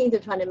 15 to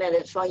 20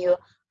 minutes from your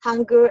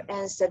hunger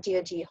and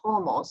satiety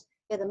hormones.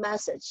 Get a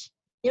message.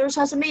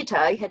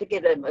 Neurotransmitter, you had to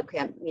get a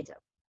meter.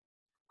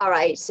 All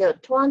right, so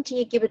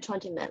give it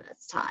 20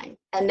 minutes time,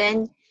 and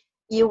then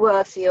you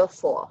will feel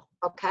full,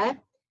 okay?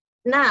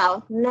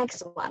 Now,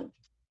 next one,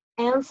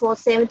 aim for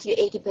 70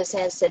 to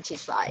 80%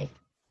 satisfied.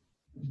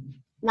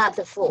 Not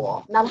the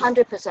full, not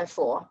 100%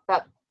 full,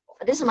 but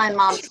this is my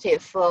mom's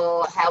tip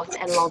for health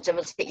and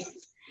longevity.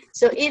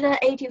 So either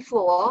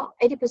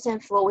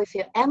 80% full, we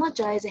feel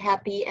energized,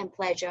 happy, and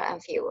pleasure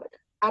and fueled.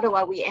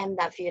 Otherwise, we end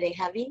up feeling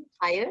heavy,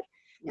 tired,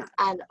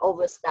 and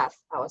overstuff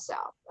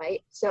ourselves,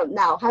 right? So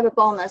now, have a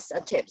bonus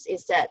tips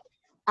is that,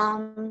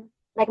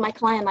 like my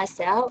client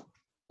myself,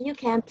 you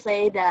can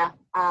play the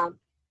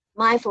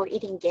mindful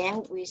eating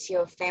game with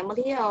your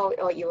family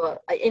or you're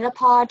in a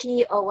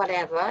party or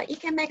whatever. You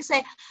can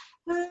say,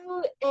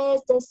 who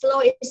is the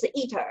slowest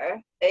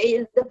eater?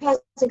 The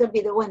person gonna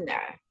be the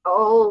winner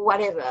or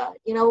whatever.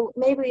 You know,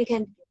 maybe you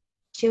can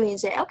chew and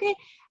say, okay,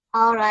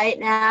 all right,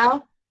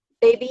 now,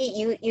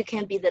 baby, you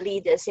can be the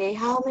leader. Say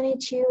how many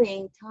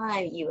chewing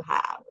time you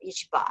have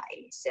each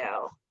bite.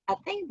 So I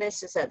think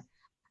this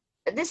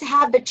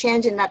habit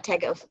change and not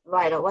take it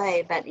right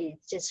away, but it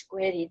just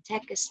really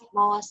take a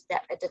small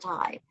step at a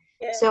time.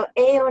 Yeah. So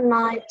 8 or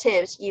 9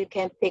 tips, you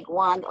can pick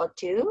 1 or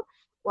 2,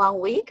 1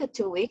 week or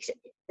 2 weeks.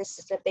 This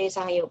is based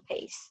on your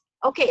pace.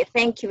 Okay,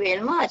 thank you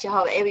very much. I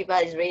hope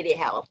everybody's really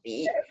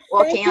healthy,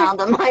 working on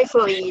the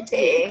mindful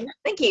eating.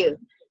 Thank you.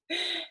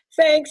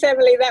 Thanks,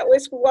 Emily. That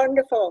was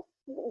wonderful.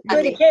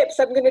 Good tips.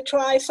 I'm going to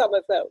try some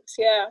of those.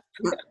 Yeah.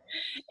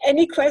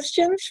 Any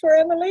questions for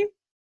Emily?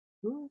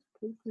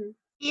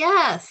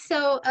 Yeah.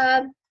 So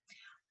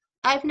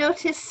I've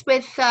noticed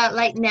with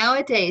like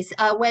nowadays,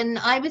 when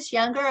I was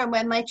younger and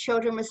when my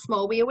children were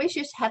small, we always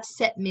used to have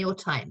set meal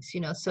times,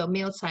 you know, so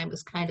mealtime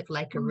was kind of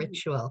like a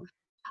ritual.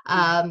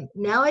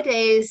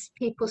 Nowadays,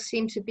 people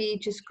seem to be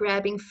just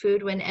grabbing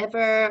food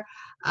whenever.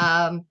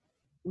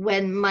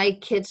 When my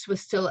kids were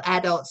still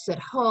adults at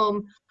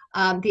home,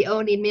 the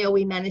only meal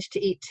we managed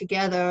to eat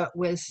together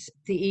was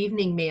the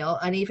evening meal,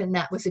 and even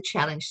that was a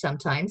challenge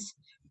sometimes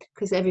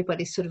because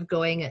everybody's sort of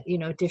going at, you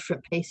know,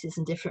 different paces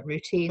and different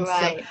routines.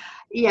 Right. So,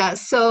 yeah.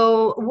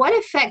 So what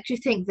effect do you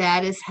think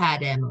that has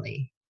had,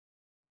 Emily?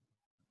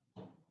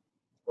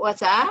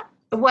 What's that?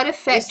 What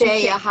effect? You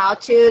say how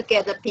to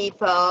get the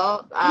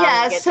people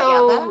get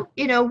together?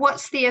 You know,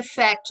 what's the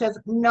effect of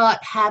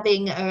not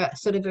having a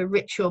sort of a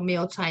ritual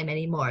mealtime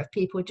anymore? If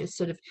people just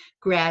sort of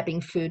grabbing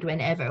food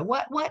whenever,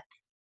 what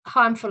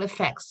harmful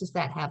effects does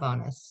that have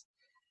on us?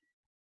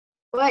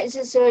 Well, it's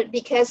just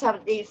because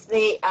of if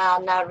they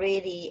are not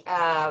really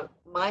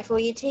mindful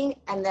eating,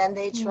 and then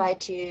they try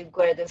to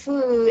grab the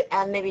food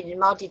and maybe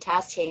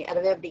multitasking. At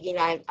the very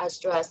beginning, I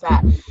stress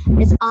that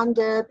it's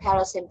under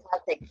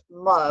parasympathetic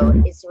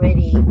mode. It's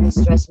really a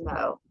stress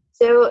mode.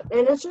 So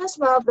in the stress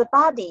mode, the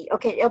body,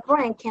 okay, your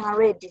brain can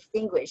already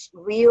distinguish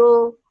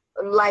real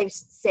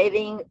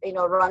life-saving, you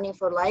know, running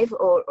for life,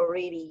 or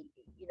really,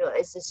 you know,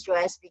 it's a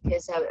stress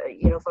because of,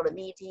 you know, for the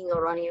meeting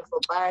or running for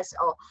bus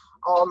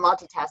or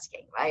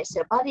multitasking, right?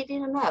 So body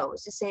didn't know.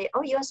 It's just say,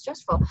 oh, you're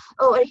stressful.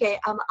 Oh, okay,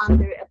 I'm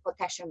under a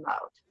protection mode.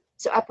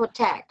 So I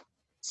protect.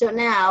 So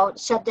now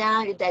shut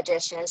down your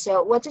digestion.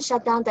 So what does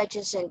shut down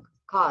digestion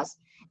cause?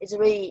 It's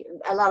really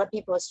a lot of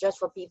people,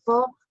 stressful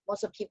people.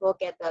 Most of people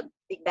get the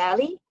big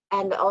belly,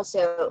 and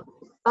also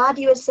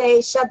body will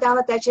say shut down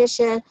the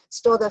digestion,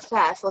 store the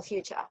fat for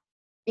future.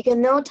 Because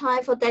no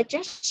time for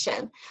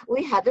digestion,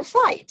 we had to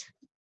fight.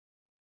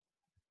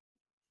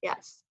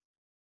 Yes.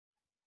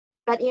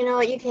 But you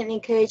know, you can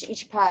encourage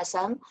each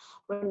person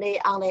when they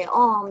on their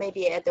own,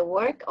 maybe at the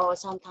work or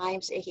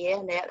sometimes here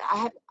and there.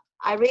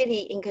 I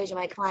really encourage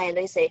my client.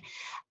 They say,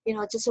 you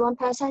know, just one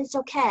person, it's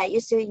okay. You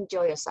still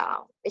enjoy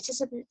yourself. It's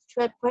just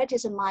a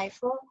practice of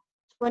mindful,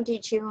 20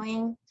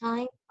 chewing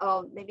time,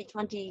 or maybe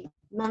 20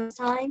 minutes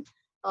time,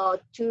 or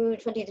 20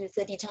 to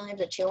 30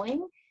 times of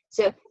chewing.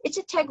 So it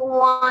should take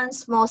one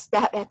small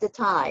step at a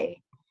time.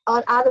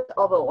 Or others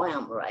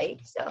overwhelmed, right?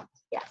 So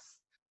yes.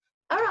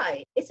 All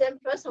right, it's a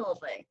personal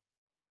thing.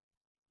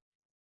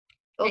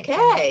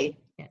 Okay.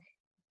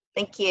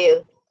 Thank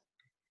you.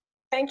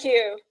 Thank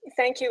you.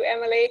 Thank you,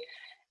 Emily.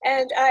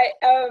 And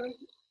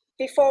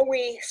before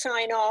we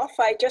sign off,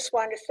 I just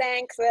want to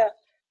thank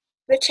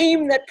the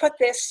team that put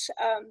this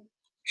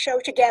show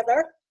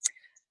together.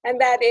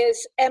 And that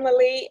is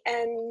Emily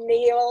and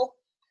Neil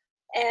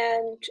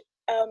and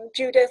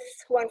Judith,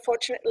 who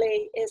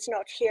unfortunately is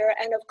not here.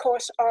 And of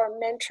course, our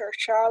mentor,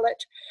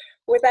 Charlotte,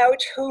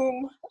 without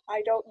whom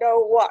I don't know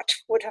what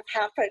would have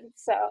happened.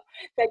 So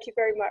thank you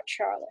very much,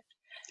 Charlotte.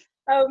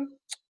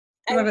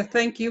 I want to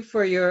thank you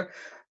for your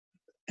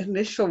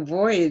initial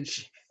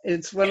voyage.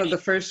 It's one of the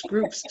first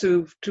groups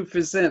to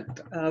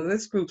present.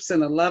 This group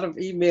sent a lot of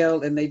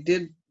email, and they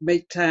did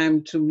make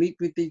time to meet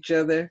with each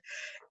other,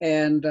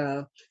 and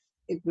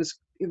it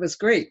was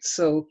great.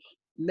 So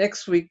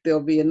next week there'll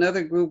be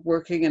another group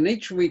working, and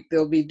each week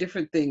there'll be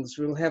different things.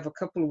 We'll have a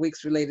couple of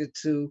weeks related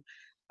to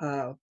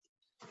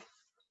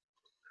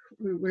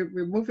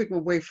we're moving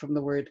away from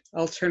the word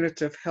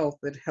alternative health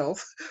and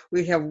health.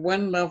 We have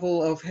one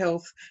level of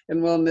health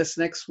and wellness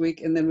next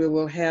week, and then we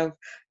will have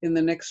in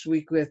the next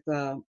week with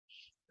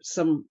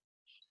some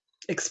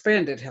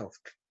expanded health.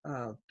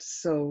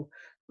 So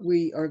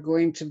we are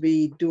going to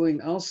be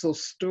doing also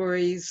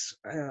stories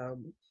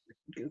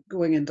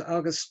going into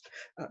August.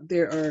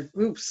 There are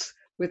groups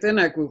within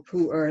our group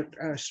who are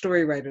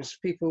story writers,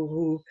 people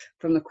who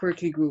from the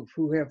Quirky group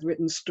who have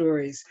written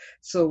stories.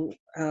 So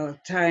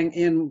tying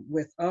in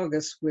with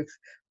August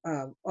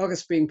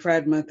being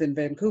Pride Month in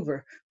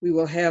Vancouver, we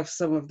will have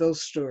some of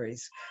those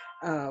stories.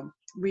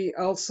 We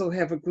also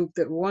have a group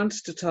that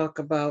wants to talk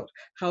about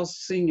how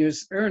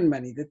seniors earn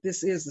money, that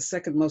this is the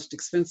second most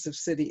expensive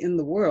city in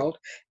the world.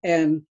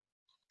 And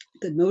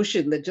the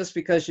notion that just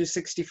because you're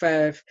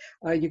 65,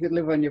 you could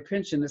live on your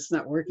pension, it's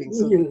not working.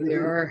 So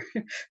there are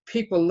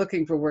people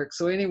looking for work.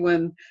 So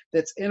anyone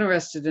that's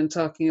interested in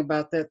talking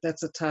about that,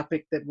 that's a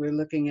topic that we're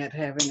looking at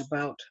having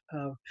about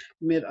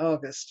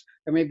mid-August,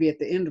 or maybe at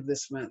the end of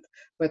this month.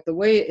 But the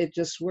way it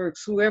just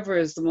works, whoever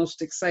is the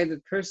most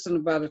excited person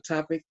about a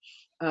topic,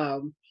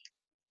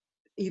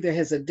 either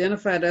has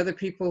identified other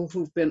people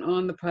who've been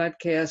on the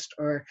podcast,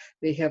 or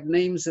they have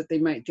names that they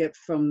might get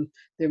from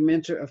their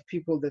mentor of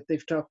people that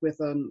they've talked with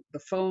on the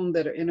phone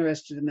that are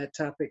interested in that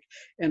topic,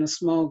 and a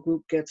small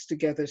group gets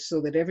together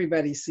so that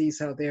everybody sees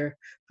how their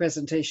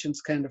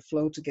presentations kind of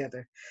flow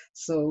together.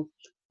 So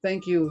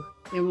thank you,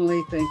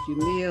 Emily. Thank you,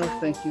 Neil.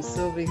 Thank you,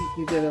 Sylvie.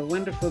 You did a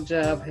wonderful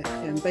job.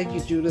 And thank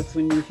you, Judith,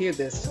 when you hear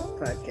this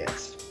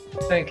podcast.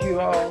 Thank you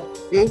all.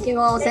 Thank you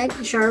all. Thank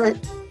you,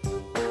 Charlotte.